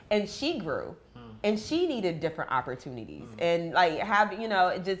years, and she grew. And she needed different opportunities, and like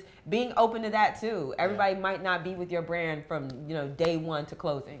just being open to that too. Everybody might not be with your brand from day one to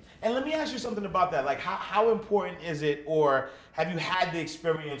closing. And let me ask you something about that. Like, how important is it, or have you had the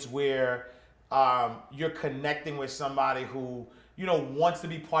experience where you're connecting with somebody who wants to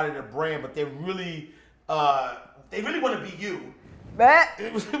be part of the brand, but they really want to be you. They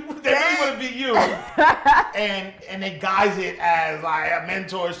really want to be you, and they guise it as like a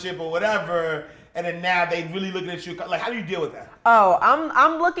mentorship or whatever. And then now they really looking at you. Like, how do you deal with that? Oh,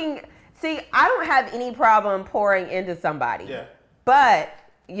 I'm looking. See, I don't have any problem pouring into somebody. But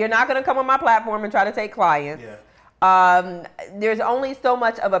you're not going to come on my platform and try to take clients. There's only so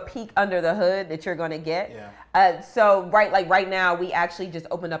much of a peek under the hood that you're going to get. So right now, we actually just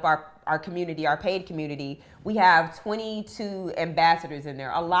opened up our community, our paid community, we have 22 ambassadors in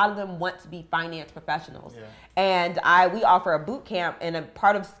there. A lot of them want to be finance professionals. Yeah. And we offer a boot camp, and a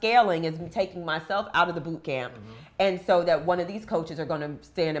part of scaling is taking myself out of the boot camp. And so that one of these coaches are going to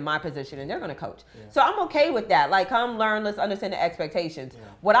stand in my position and they're going to coach. Yeah. So I'm okay with that. Like, come learn, let's understand the expectations. Yeah.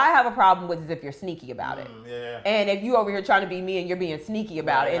 What I have a problem with is if you're sneaky about it. Yeah. And if you over here trying to be me and you're being sneaky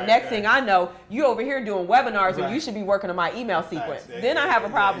about it. And next thing I know, you over here doing webinars and you should be working on my email sequence. Then I have a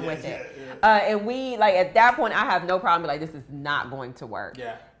problem with it. And we, like, at that point, I have no problem. Like, this is not going to work.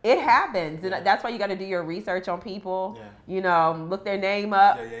 Yeah. It happens, and that's why you got to do your research on people. Yeah. You know, look their name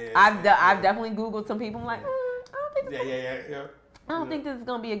up. I've definitely Googled some people. I'm like, I don't think this is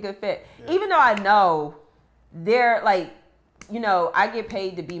gonna be a good fit. Yeah. Even though I know they're like, you know, I get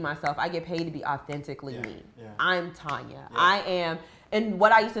paid to be myself. I get paid to be authentically me. Yeah. I'm Tanya. Yeah. I am. And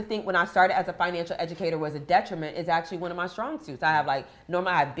what I used to think when I started as a financial educator was a detriment is actually one of my strong suits. I have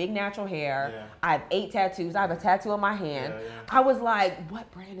normally I have big natural hair. Yeah. I have 8 tattoos. I have a tattoo on my hand. Yeah. I was like,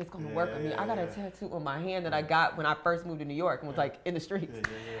 what brand is going to work with me? I got a tattoo on my hand that I got when I first moved to New York and was like in the streets.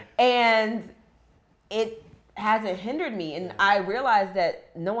 And it hasn't hindered me. And I realized that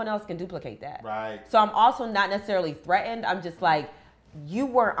no one else can duplicate that. Right. So I'm also not necessarily threatened. I'm just like, you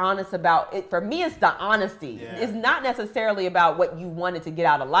weren't honest about it. For me, it's the honesty. Yeah. It's not necessarily about what you wanted to get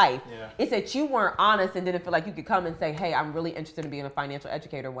out of life. Yeah. It's that you weren't honest and didn't feel like you could come and say, hey, I'm really interested in being a financial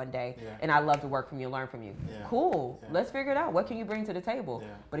educator one day, and I love to work from you and learn from you. Yeah. Cool. Yeah. Let's figure it out. What can you bring to the table?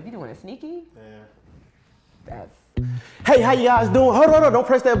 Yeah. But if you're doing it sneaky, that's... Hey, how you guys doing? Hold on, don't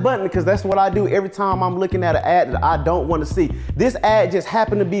press that button, because that's what I do every time I'm looking at an ad that I don't want to see. This ad just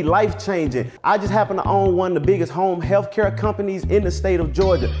happened to be life-changing. I just happen to own one of the biggest home healthcare companies in the state of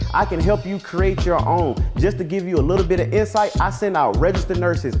Georgia. I can help you create your own. Just to give you a little bit of insight, I send out registered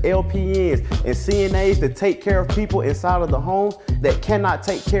nurses, LPNs, and CNAs to take care of people inside of the homes that cannot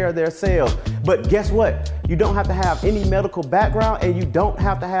take care of themselves. But guess what? You don't have to have any medical background, and you don't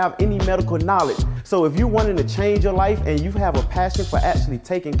have to have any medical knowledge. So if you're wanting to change your life and you have a passion for actually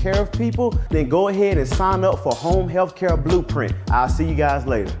taking care of people, then go ahead and sign up for Home Healthcare Blueprint. I'll see you guys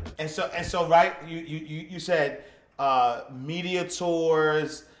later. And so right, you said media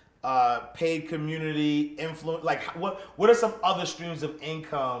tours, paid community influence. Like, what are some other streams of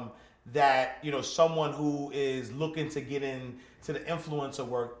income that, you know, someone who is looking to get into the influencer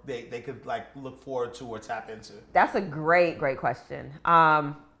work they could like look forward to or tap into? That's a great question.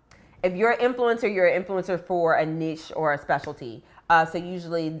 If you're an influencer for a niche or a specialty. So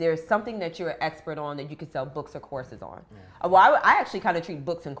usually there's something that you're an expert on that you can sell books or courses on. Yeah. Well, I actually kind of treat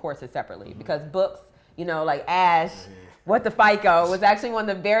books and courses separately, because books, you know, like Ash, What the FICO was actually one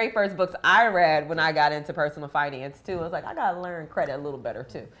of the very first books I read when I got into personal finance too. I was like, I gotta learn credit a little better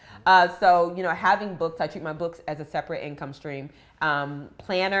too. So, you know, having books, I treat my books as a separate income stream.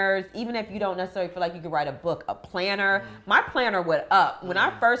 Planners, even if you don't necessarily feel like you could write a book, a planner. My planner went up. When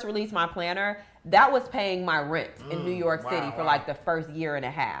I first released my planner, that was paying my rent in New York City for like the first year and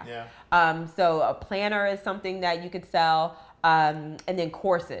a half. Yeah. So a planner is something that you could sell. And then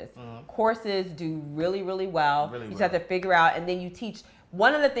courses. Courses do really, really well. You just have to figure out, and then you teach.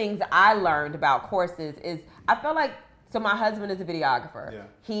 One of the things I learned about courses is I feel like, so my husband is a videographer. Yeah.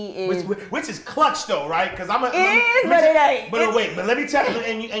 He is, which is clutch though, right? Because I'm a. It is, but it ain't. But wait, but let me tell you,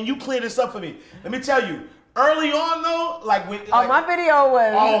 and you clear this up for me. Let me tell you. Early on though, my video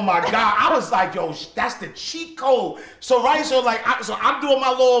was. Oh my God, I was like, yo, that's the cheat code. So right, so I'm doing my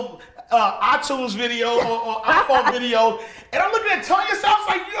little iTunes video or iPhone video, and I'm looking at Tanya, so I was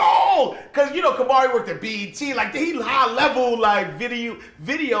like, yo, because you know Kamari worked at BET, like he high level like video,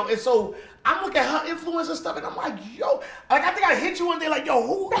 and so I'm looking at her influencer stuff, and I'm like, yo, like I think I hit you one day, like, yo,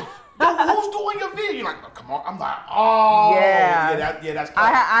 who's doing your video? You're like, oh, come on. I'm like, oh, yeah, that's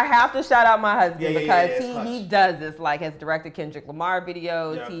clutch. I have to shout out my husband because he does this, like, has directed Kendrick Lamar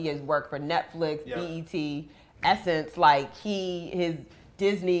videos. Yep. He has worked for Netflix, BET, Essence, like his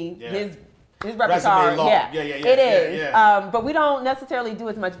Disney, his repertoire. It is. Yeah. But we don't necessarily do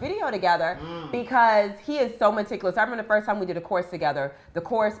as much video together because he is so meticulous. I remember the first time we did a course together. The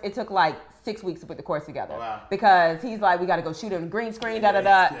course, it took like 6 weeks to put the course together. Wow. Because he's like, we got to go shoot on green screen,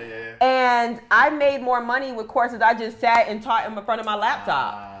 And I made more money with courses I just sat and taught in front of my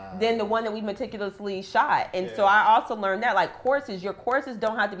laptop than the one that we meticulously shot. And so I also learned that, like, your courses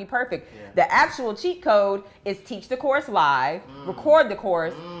don't have to be perfect. Yeah. The actual cheat code is teach the course live, record the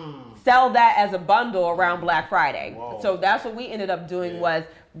course, sell that as a bundle around Black Friday. Whoa. So that's what we ended up doing was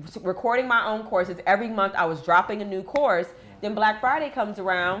recording my own courses. Every month I was dropping a new course. Then Black Friday comes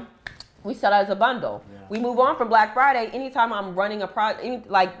around. We sell it as a bundle. Yeah. We move on from Black Friday. Anytime I'm running a project,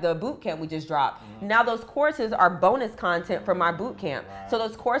 like the boot camp we just dropped, now those courses are bonus content for my boot camp. Right. So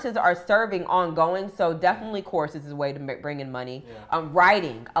those courses are serving ongoing. So definitely courses is a way to bring in money.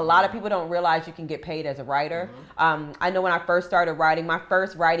 Writing. A lot of people don't realize you can get paid as a writer. I know when I first started writing, my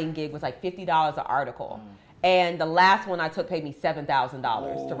first writing gig was like $50 an article. And the last one I took paid me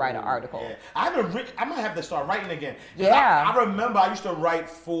 $7,000 to write an article. Yeah. I might have to start writing again. Yeah. I remember I used to write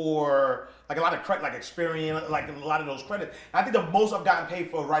for like a lot of like Experian, like a lot of those credits. I think the most I've gotten paid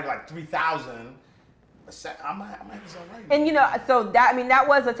for writing like $3,000. I might have to start writing. And you know, so that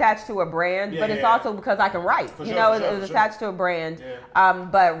was attached to a brand, but it's also because I can write. For you sure, know, for sure, it was for attached to a brand.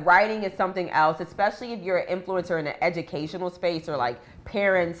 But writing is something else, especially if you're an influencer in an educational space or like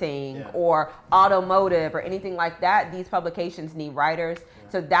parenting or automotive or anything like that. These publications need writers.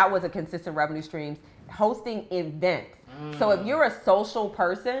 So that was a consistent revenue stream. Hosting events. So if you're a social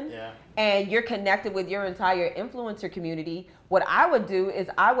person and you're connected with your entire influencer community, what I would do is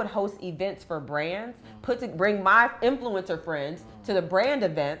I would host events for brands, bring my influencer friends to the brand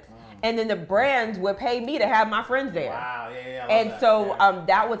events, and then the brands would pay me to have my friends there. Wow, yeah. And so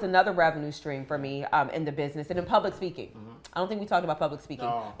that was another revenue stream for me in the business. And in public speaking. I don't think we talked about public speaking.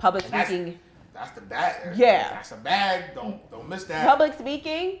 No. Public And speaking. That's the bag. Yeah. That's the bag. Don't miss that. Public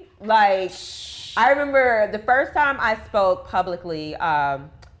speaking, like I remember the first time I spoke publicly,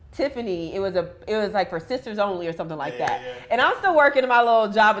 Tiffany, it was like for sisters only or something like that. Yeah. And I'm still working my little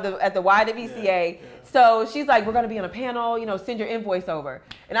job at the YWCA. So she's like, we're gonna be on a panel, you know, send your invoice over.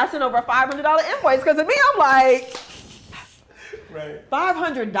 And I sent over a $500 invoice because of me, I'm like,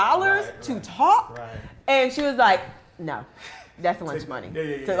 $500 to talk? Right. And she was like, no, that's too much money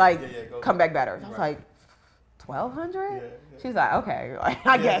to come back better. I was like, 1,200? She's like, okay,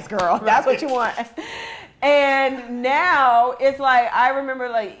 I guess, girl, that's what you want. And now it's like, I remember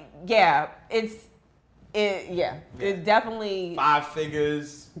like, it's definitely 5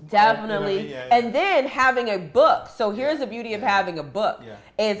 figures. Definitely. Yeah. And then having a book. So here's the beauty of having a book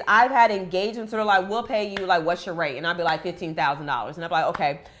is I've had engagements that are like, we'll pay you, like, what's your rate? And I'll be like $15,000. And I'll be like,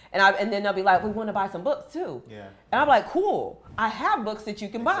 okay. And then they'll be like, we want to buy some books too. Yeah. And I'm like, cool. I have books that you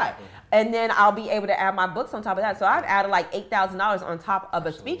can buy. And then I'll be able to add my books on top of that. So I've added like $8,000 on top of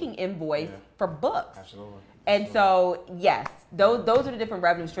a speaking invoice for books. Absolutely. And so, yes, those are the different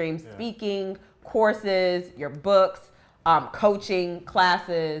revenue streams: speaking, courses, your books, coaching,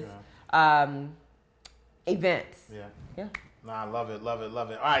 classes, events. Yeah. No, I love it.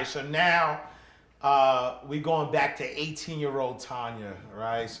 All right, so now we're going back to 18-year-old Tanya,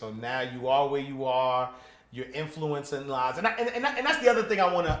 right? So now you are where you are. You're influencing lives, and that's the other thing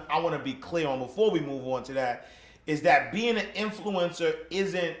I wanna be clear on before we move on to that, is that being an influencer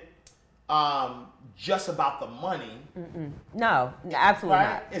isn't just about the money. No, absolutely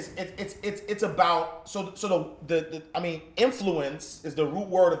right? not. It's about influence is the root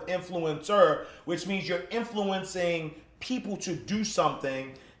word of influencer, which means you're influencing people to do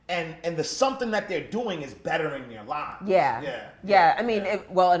something, and the something that they're doing is bettering their lives. Yeah. I mean,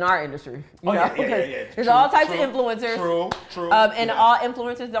 well, in our industry, you know, there's there's all types of influencers. True. And all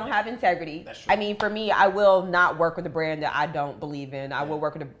influencers don't have integrity. That's true. I mean, for me, I will not work with a brand that I don't believe in. I will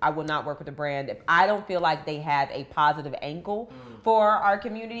not work with a brand if I don't feel like they have a positive angle for our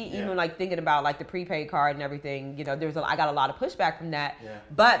community. Even like thinking about like the prepaid card and everything, you know, I got a lot of pushback from that.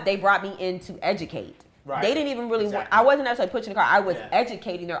 But they brought me in to educate. Right. They didn't even really I wasn't actually pushing the car. I was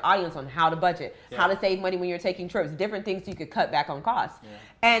educating their audience on how to budget, how to save money when you're taking trips, different things you could cut back on costs.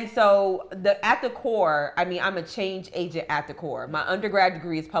 And so at the core, I mean, I'm a change agent at the core. My undergrad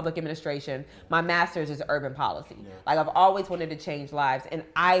degree is public administration. My master's is urban policy. Like, I've always wanted to change lives, and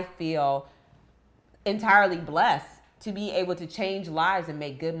I feel entirely blessed to be able to change lives and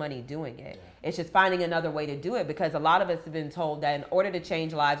make good money doing it. It's just finding another way to do it, because a lot of us have been told that in order to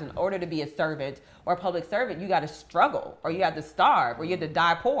change lives, in order to be a servant or a public servant, you got to struggle, or you have to starve, or you have to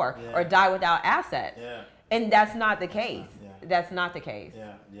die poor, or die without assets. And that's not the case. That's not the case.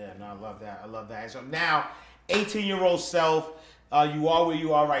 No, I love that. So now, 18-year-old self, you are where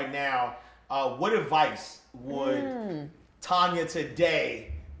you are right now. What advice would Tanya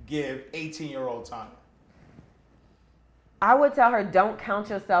today give 18-year-old Tanya? I would tell her, don't count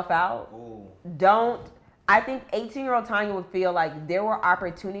yourself out. I think 18-year-old Tanya would feel like there were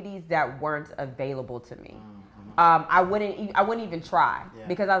opportunities that weren't available to me. I wouldn't even try,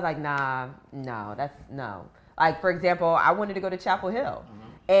 because I was like, no. Like, for example, I wanted to go to Chapel Hill,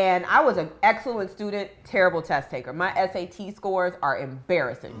 and I was an excellent student, terrible test taker. My SAT scores are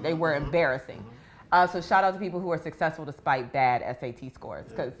embarrassing. They were embarrassing. So shout out to people who are successful despite bad SAT scores,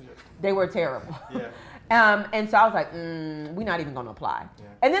 because they were terrible. And so I was like, we're not even gonna apply. Yeah.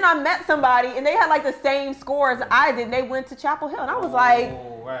 And then I met somebody and they had like the same score as I did. And they went to Chapel Hill, and I was like,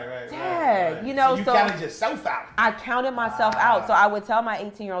 Dad, right. you know. So you counted yourself out. I counted myself out. So I would tell my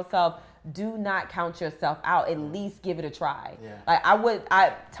 18-year-old self, do not count yourself out. At least give it a try. Yeah.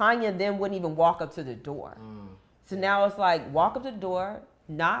 Like Tanya then wouldn't even walk up to the door. So now it's like, walk up to the door,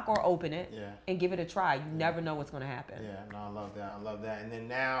 knock or open it, and give it a try. You never know what's gonna happen. Yeah, no, I love that. And then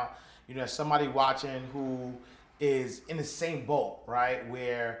now, you know, somebody watching who is in the same boat, right?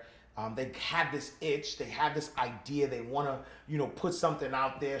 Where they have this itch, they have this idea, they want to, you know, put something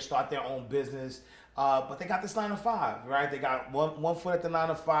out there, start their own business, but they got this 9-to-5, right? They got one foot at the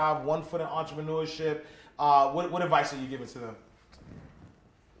 9-to-5, 1 foot in entrepreneurship. What advice are you giving to them?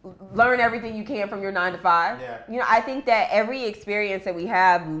 Learn everything you can from your 9-to-5. Yeah. You know, I think that every experience that we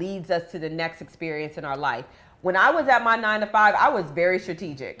have leads us to the next experience in our life. When I was at my 9-to-5, I was very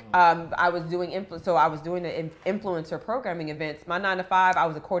strategic. I was doing the influencer programming events. My 9-to-5, I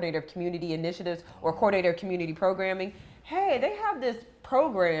was a coordinator of community initiatives or coordinator of community programming. Hey, they have this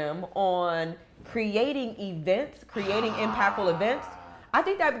program on creating events, creating impactful events. I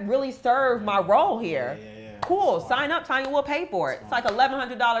think that really served my role here. Cool, sign up, Tanya will pay for it. It's like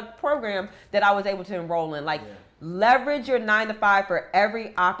 $1,100 program that I was able to enroll in. Like, leverage your 9-to-5 for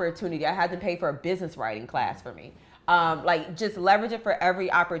every opportunity. I had to pay for a business writing class for me. Like, just leverage it for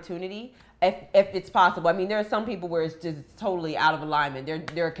every opportunity if it's possible. I mean, there are some people where it's just totally out of alignment.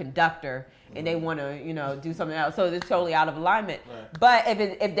 They're a conductor and they want to, you know, do something else. So it's totally out of alignment. Right. But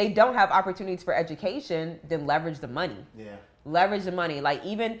if they don't have opportunities for education, then leverage the money. Yeah. Leverage the money. Like,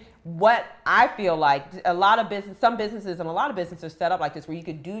 even what I feel like some businesses and a lot of businesses are set up like this, where you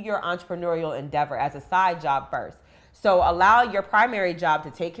could do your entrepreneurial endeavor as a side job first. So allow your primary job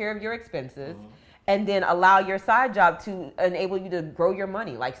to take care of your expenses, and then allow your side job to enable you to grow your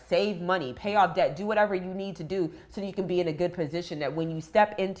money, like save money, pay off debt, do whatever you need to do so that you can be in a good position that when you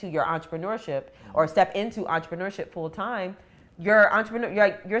step into your entrepreneurship or step into entrepreneurship full time, your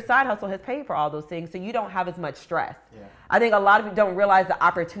side hustle has paid for all those things, so you don't have as much stress. Yeah. I think a lot of people don't realize the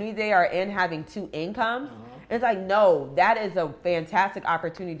opportunity they are in having two incomes. It's like, no, that is a fantastic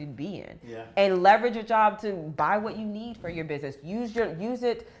opportunity to be in. Yeah. And leverage your job to buy what you need for your business. Use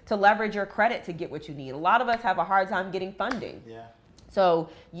it to leverage your credit to get what you need. A lot of us have a hard time getting funding. Yeah. So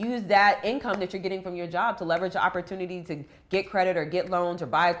use that income that you're getting from your job to leverage the opportunity to get credit or get loans or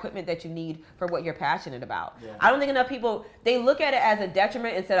buy equipment that you need for what you're passionate about. Yeah. I don't think enough people, they look at it as a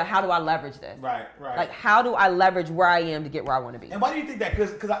detriment instead of how do I leverage this? Right. Like, how do I leverage where I am to get where I want to be? And why do you think that?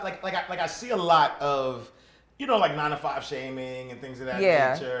 Because I see a lot of, you know, like 9-to-5 shaming and things of that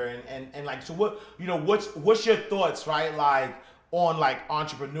nature. And like, so what's your thoughts, right? Like, on like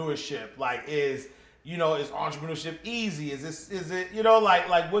entrepreneurship, like is entrepreneurship easy? Is it, you know,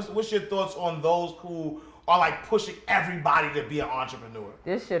 like what's your thoughts on those who are like pushing everybody to be an entrepreneur?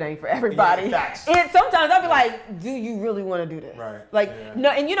 This shit ain't for everybody. Yeah, and sometimes I'll be like, do you really want to do this? Right. Like,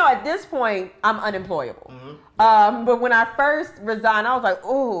 no, and you know, at this point, I'm unemployable. But when I first resigned, I was like,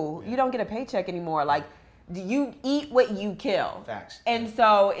 ooh, you don't get a paycheck anymore. Like, you eat what you kill. Facts. And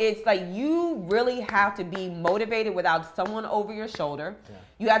so it's like, you really have to be motivated without someone over your shoulder. Yeah.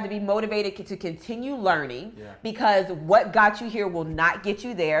 You have to be motivated to continue learning, because what got you here will not get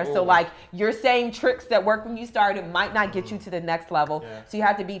you there. Ooh. So like, your same tricks that worked when you started might not get you to the next level. Yeah. So you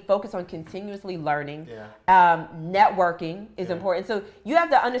have to be focused on continuously learning. Yeah. Networking is important. So you have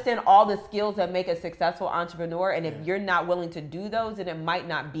to understand all the skills that make a successful entrepreneur. And if you're not willing to do those, then it might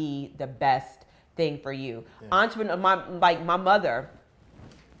not be the best thing for you. Entrepreneur, my mother,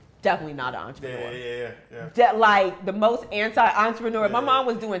 definitely not an entrepreneur. Like, the most anti-entrepreneur. My mom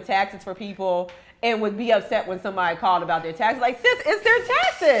was doing taxes for people and would be upset when somebody called about their taxes. Like, sis, it's their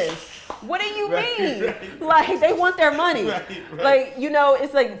taxes. What do you mean? Right. Like, they want their money. Right. Like, you know,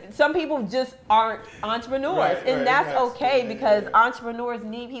 it's like some people just aren't entrepreneurs. And that's okay, because entrepreneurs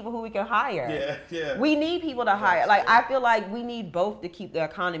need people who we can hire. Yeah. We need people to hire. Like, I feel like we need both to keep the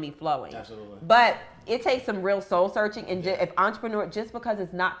economy flowing. Absolutely. But it takes some real soul searching. And if entrepreneur, just because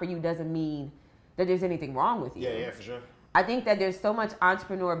it's not for you doesn't mean that there's anything wrong with you. Yeah, for sure. I think that there's so much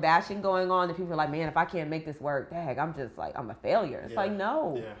entrepreneur bashing going on that people are like, man, if I can't make this work, dang, I'm just like, I'm a failure. It's like,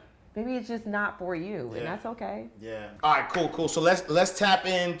 no. Yeah. Maybe it's just not for you, and that's okay. Yeah. All right, cool. So let's tap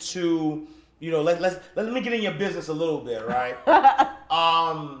into, you know, let me get in your business a little bit, right?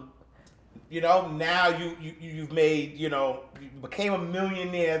 You know, now you've made, you know, you became a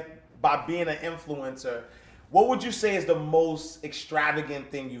millionaire by being an influencer. What would you say is the most extravagant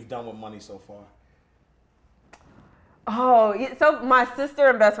thing you've done with money so far? Oh, so my sister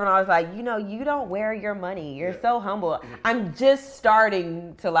and best friend, I was like, you know, you don't wear your money. You're so humble. I'm just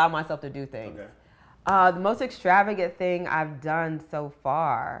starting to allow myself to do things. Okay. The most extravagant thing I've done so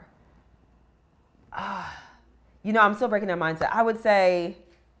far. I'm still breaking that mindset. I would say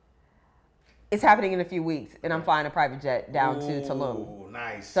it's happening in a few weeks, and I'm flying a private jet down to Tulum.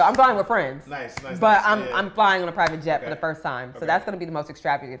 Nice. So I'm flying with friends. Nice. But I'm flying on a private jet for the first time. So that's going to be the most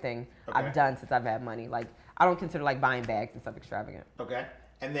extravagant thing I've done since I've had money. Like, I don't consider like buying bags and stuff extravagant. Okay.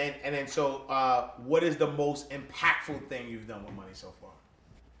 And then so what is the most impactful thing you've done with money so far?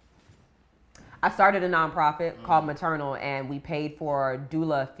 I started a nonprofit called Maternal, and we paid for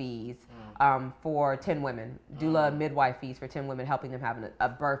doula fees for 10 women, doula midwife fees for 10 women, helping them have a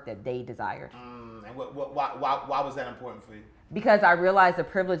birth that they desired. And why was that important for you? Because I realized the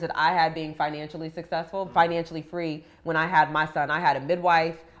privilege that I had being financially successful, financially free. When I had my son, I had a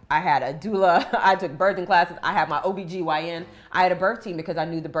midwife, I had a doula, I took birthing classes, I had my OBGYN, I had a birth team because I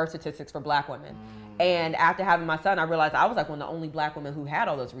knew the birth statistics for black women. And after having my son, I realized I was like one of the only black women who had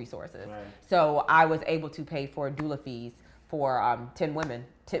all those resources. Right. So I was able to pay for doula fees for 10 women,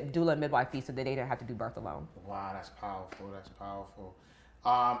 doula and midwife fees, so that they didn't have to do birth alone. Wow, that's powerful.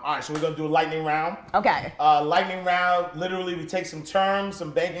 All right, so we're going to do a lightning round. Okay. Lightning round, literally we take some terms,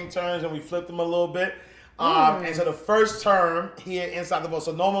 some banking terms, and we flip them a little bit. And so the first term here inside the vault,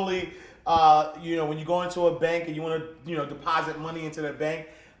 so normally, when you go into a bank and you want to, deposit money into the bank,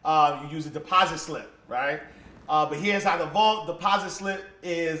 you use a deposit slip, right? But here inside the vault, deposit slip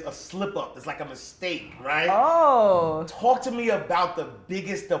is a slip up. It's like a mistake, right? Oh. Talk to me about the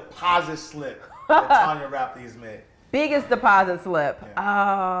biggest deposit slip that Tanya Rapley has made. Biggest deposit slip.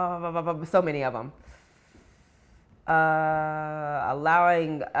 Yeah. So many of them.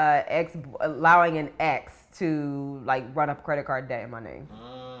 Allowing an ex to like run up credit card debt in my name.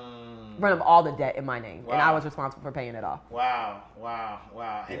 Run up all the debt in my name, and I was responsible for paying it off. Wow.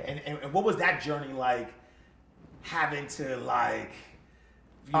 And what was that journey like? Having to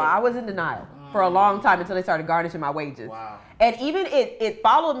I was in denial for a long time until they started garnishing my wages. Wow. And even it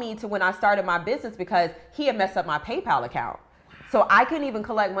followed me to when I started my business because he had messed up my PayPal account. So I couldn't even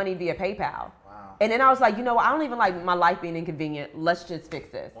collect money via PayPal. Wow. And then I was like, I don't even like my life being inconvenient. Let's just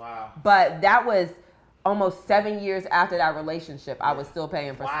fix this. Wow. But that was almost 7 years after that relationship. I was still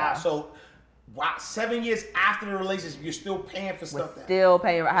paying for stuff. So 7 years after the relationship, you're still paying for stuff. Still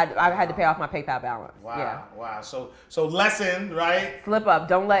paying. I had to pay off my PayPal balance. Wow. Yeah. Wow. So lesson, right? Slip up.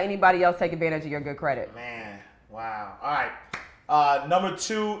 Don't let anybody else take advantage of your good credit. Man. Wow. All right. Number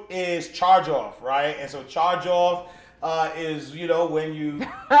 2 is charge off, right? And so charge off is when you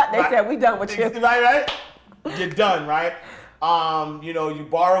they said we done with you. Right. You're done, right? You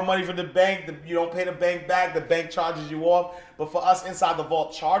borrow money from the bank, you don't pay the bank back, the bank charges you off. But for us inside the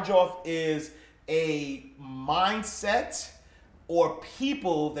vault, charge off is a mindset or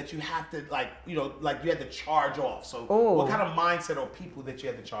people that you have to you had to charge off. So what kind of mindset or people that you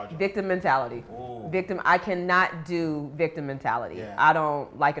had to charge off? Victim mentality. I cannot do victim mentality. Yeah. I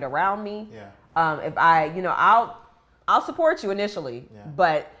don't like it around me. Yeah. If I'll support you initially,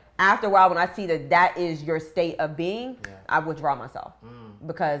 but after a while, when I see that is your state of being, I withdraw myself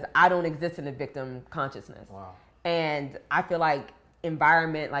because I don't exist in a victim consciousness. Wow. And I feel like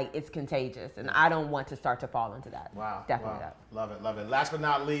environment, it's contagious, and I don't want to start to fall into that. Wow. Definitely that. Love it. Last but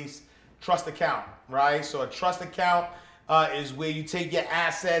not least, trust account, right? So a trust account is where you take your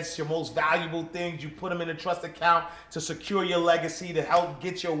assets, your most valuable things, you put them in a trust account to secure your legacy, to help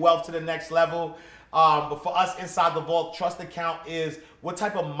get your wealth to the next level. But for us inside the vault, trust account is what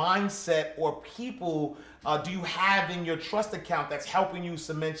type of mindset or people do you have in your trust account that's helping you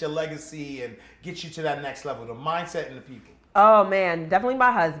cement your legacy and get you to that next level? The mindset and the people. Oh man, definitely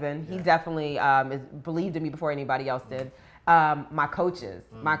my husband. He definitely believed in me before anybody else did. My coaches,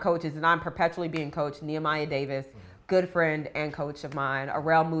 and I'm perpetually being coached. Nehemiah Davis, good friend and coach of mine.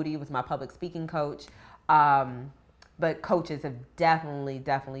 Arel Moody was my public speaking coach. But coaches have definitely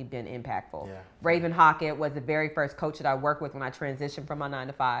been impactful. Yeah. Raven Hockett was the very first coach that I worked with when I transitioned from my 9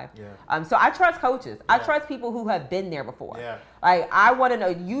 to 5. Yeah. So I trust coaches. Yeah. I trust people who have been there before. Yeah. I want to know,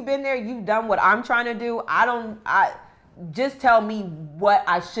 you've been there, you've done what I'm trying to do. Just tell me what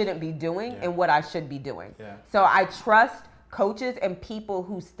I shouldn't be doing and what I should be doing. Yeah. So I trust coaches and people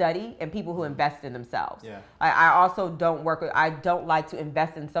who study and people who invest in themselves. Yeah. I also don't like to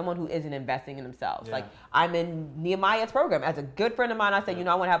invest in someone who isn't investing in themselves. Yeah. I'm in Nehemiah's program. As a good friend of mine, I said,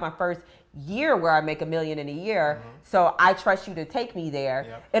 I want to have my first year where I make $1 million in a year. Mm-hmm. So I trust you to take me there.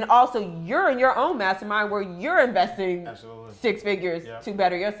 Yep. And also you're in your own mastermind where you're investing six figures to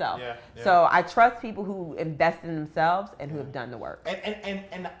better yourself. Yeah. Yeah. So I trust people who invest in themselves and who have done the work.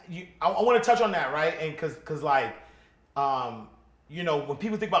 And I want to touch on that, right? And cause you know, when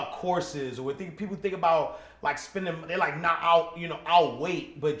people think about courses or when people think about like spending, they're like not out, you know,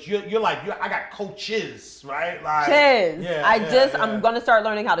 outweight, but you're like, I got coaches, right? Like, I'm gonna start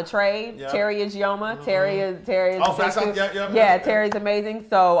learning how to trade. Yep. Terry is Yoma. Terry is Terry's amazing.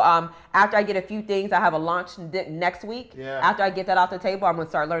 So after I get a few things, I have a launch next week. Yeah. After I get that off the table, I'm gonna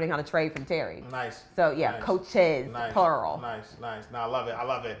start learning how to trade from Terry. Nice. So coaches, plural. Nice. No, I love it.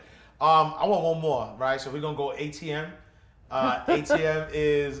 I want one more, right? So we're gonna go ATM. ATM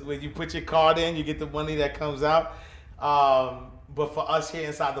is when you put your card in, you get the money that comes out. But for us here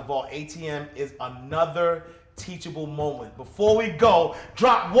inside the vault, ATM is another teachable moment. Before we go,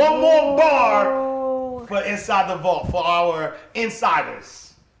 drop one more bar for inside the vault for our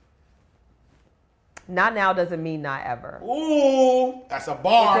insiders. Not now doesn't mean not ever. Ooh, that's a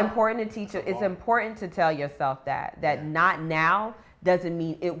bar. It's important to teach. It's important to tell yourself that not now doesn't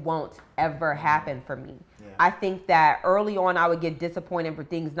mean it won't ever happen for me. Yeah. I think that early on I would get disappointed for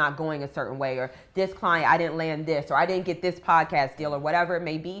things not going a certain way, or this client, I didn't land this, or I didn't get this podcast deal, or whatever it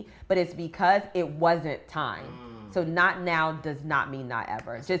may be, but it's because it wasn't time. So not now does not mean not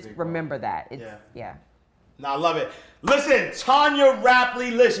ever. That's just remember that. It's, yeah. No, I love it. Listen, Tanya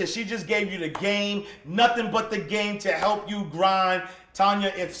Rapley, listen, she just gave you the game, nothing but the game to help you grind.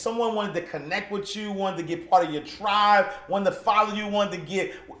 Tanya, if someone wanted to connect with you, wanted to get part of your tribe, wanted to follow you, wanted to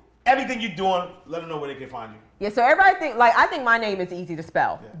get everything you're doing, let them know where they can find you. Yeah, so everybody I think my name is easy to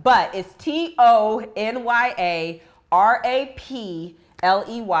spell, but it's TONYARAPLEY.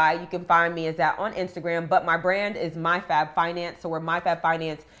 You can find me as that on Instagram, but my brand is MyFab Finance, so we're MyFab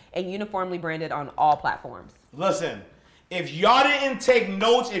Finance and uniformly branded on all platforms. Listen. If y'all didn't take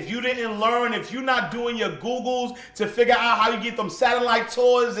notes, if you didn't learn, if you're not doing your Googles to figure out how you get them satellite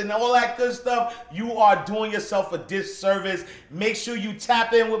tours and all that good stuff, you are doing yourself a disservice. Make sure you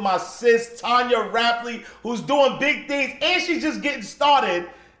tap in with my sis, Tanya Rapley, who's doing big things, and she's just getting started,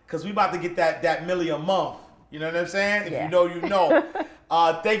 because we about to get that milli a month. You know what I'm saying? If you know, you know.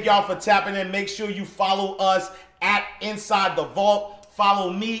 Thank y'all for tapping in. Make sure you follow us at Inside the Vault.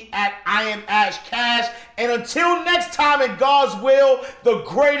 Follow me at I Am Ash Cash. And until next time, in God's will, the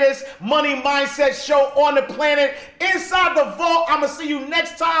greatest money mindset show on the planet, Inside the Vault. I'm going to see you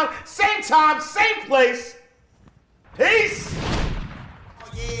next time, same place. Peace.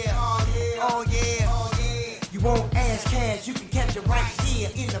 Oh yeah. You want Ash Cash, you can catch it right here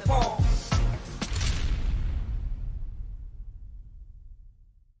in the vault.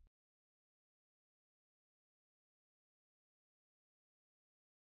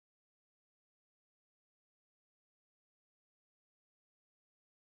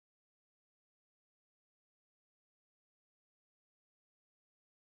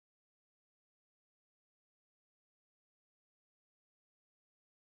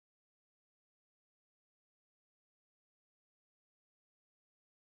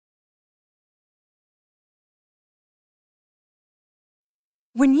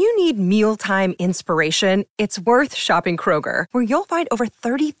 When you need mealtime inspiration, it's worth shopping Kroger, where you'll find over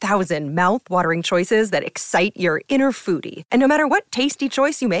 30,000 mouth-watering choices that excite your inner foodie. And no matter what tasty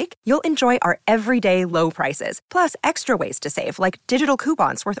choice you make, you'll enjoy our everyday low prices, plus extra ways to save, like digital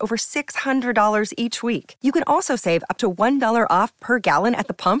coupons worth over $600 each week. You can also save up to $1 off per gallon at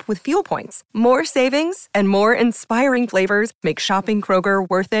the pump with fuel points. More savings and more inspiring flavors make shopping Kroger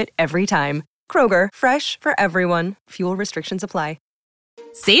worth it every time. Kroger, fresh for everyone. Fuel restrictions apply.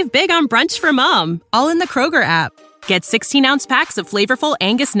 Save big on brunch for mom, all in the Kroger app. Get 16-ounce packs of flavorful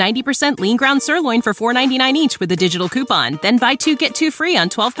Angus 90% lean ground sirloin for $4.99 each with a digital coupon. Then buy 2, get 2 free on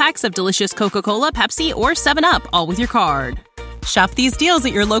 12 packs of delicious Coca-Cola, Pepsi, or 7-Up, all with your card. Shop these deals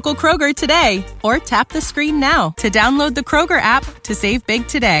at your local Kroger today, or tap the screen now to download the Kroger app to save big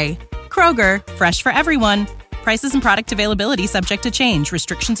today. Kroger, fresh for everyone. Prices and product availability subject to change.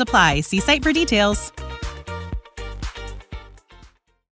 Restrictions apply. See site for details.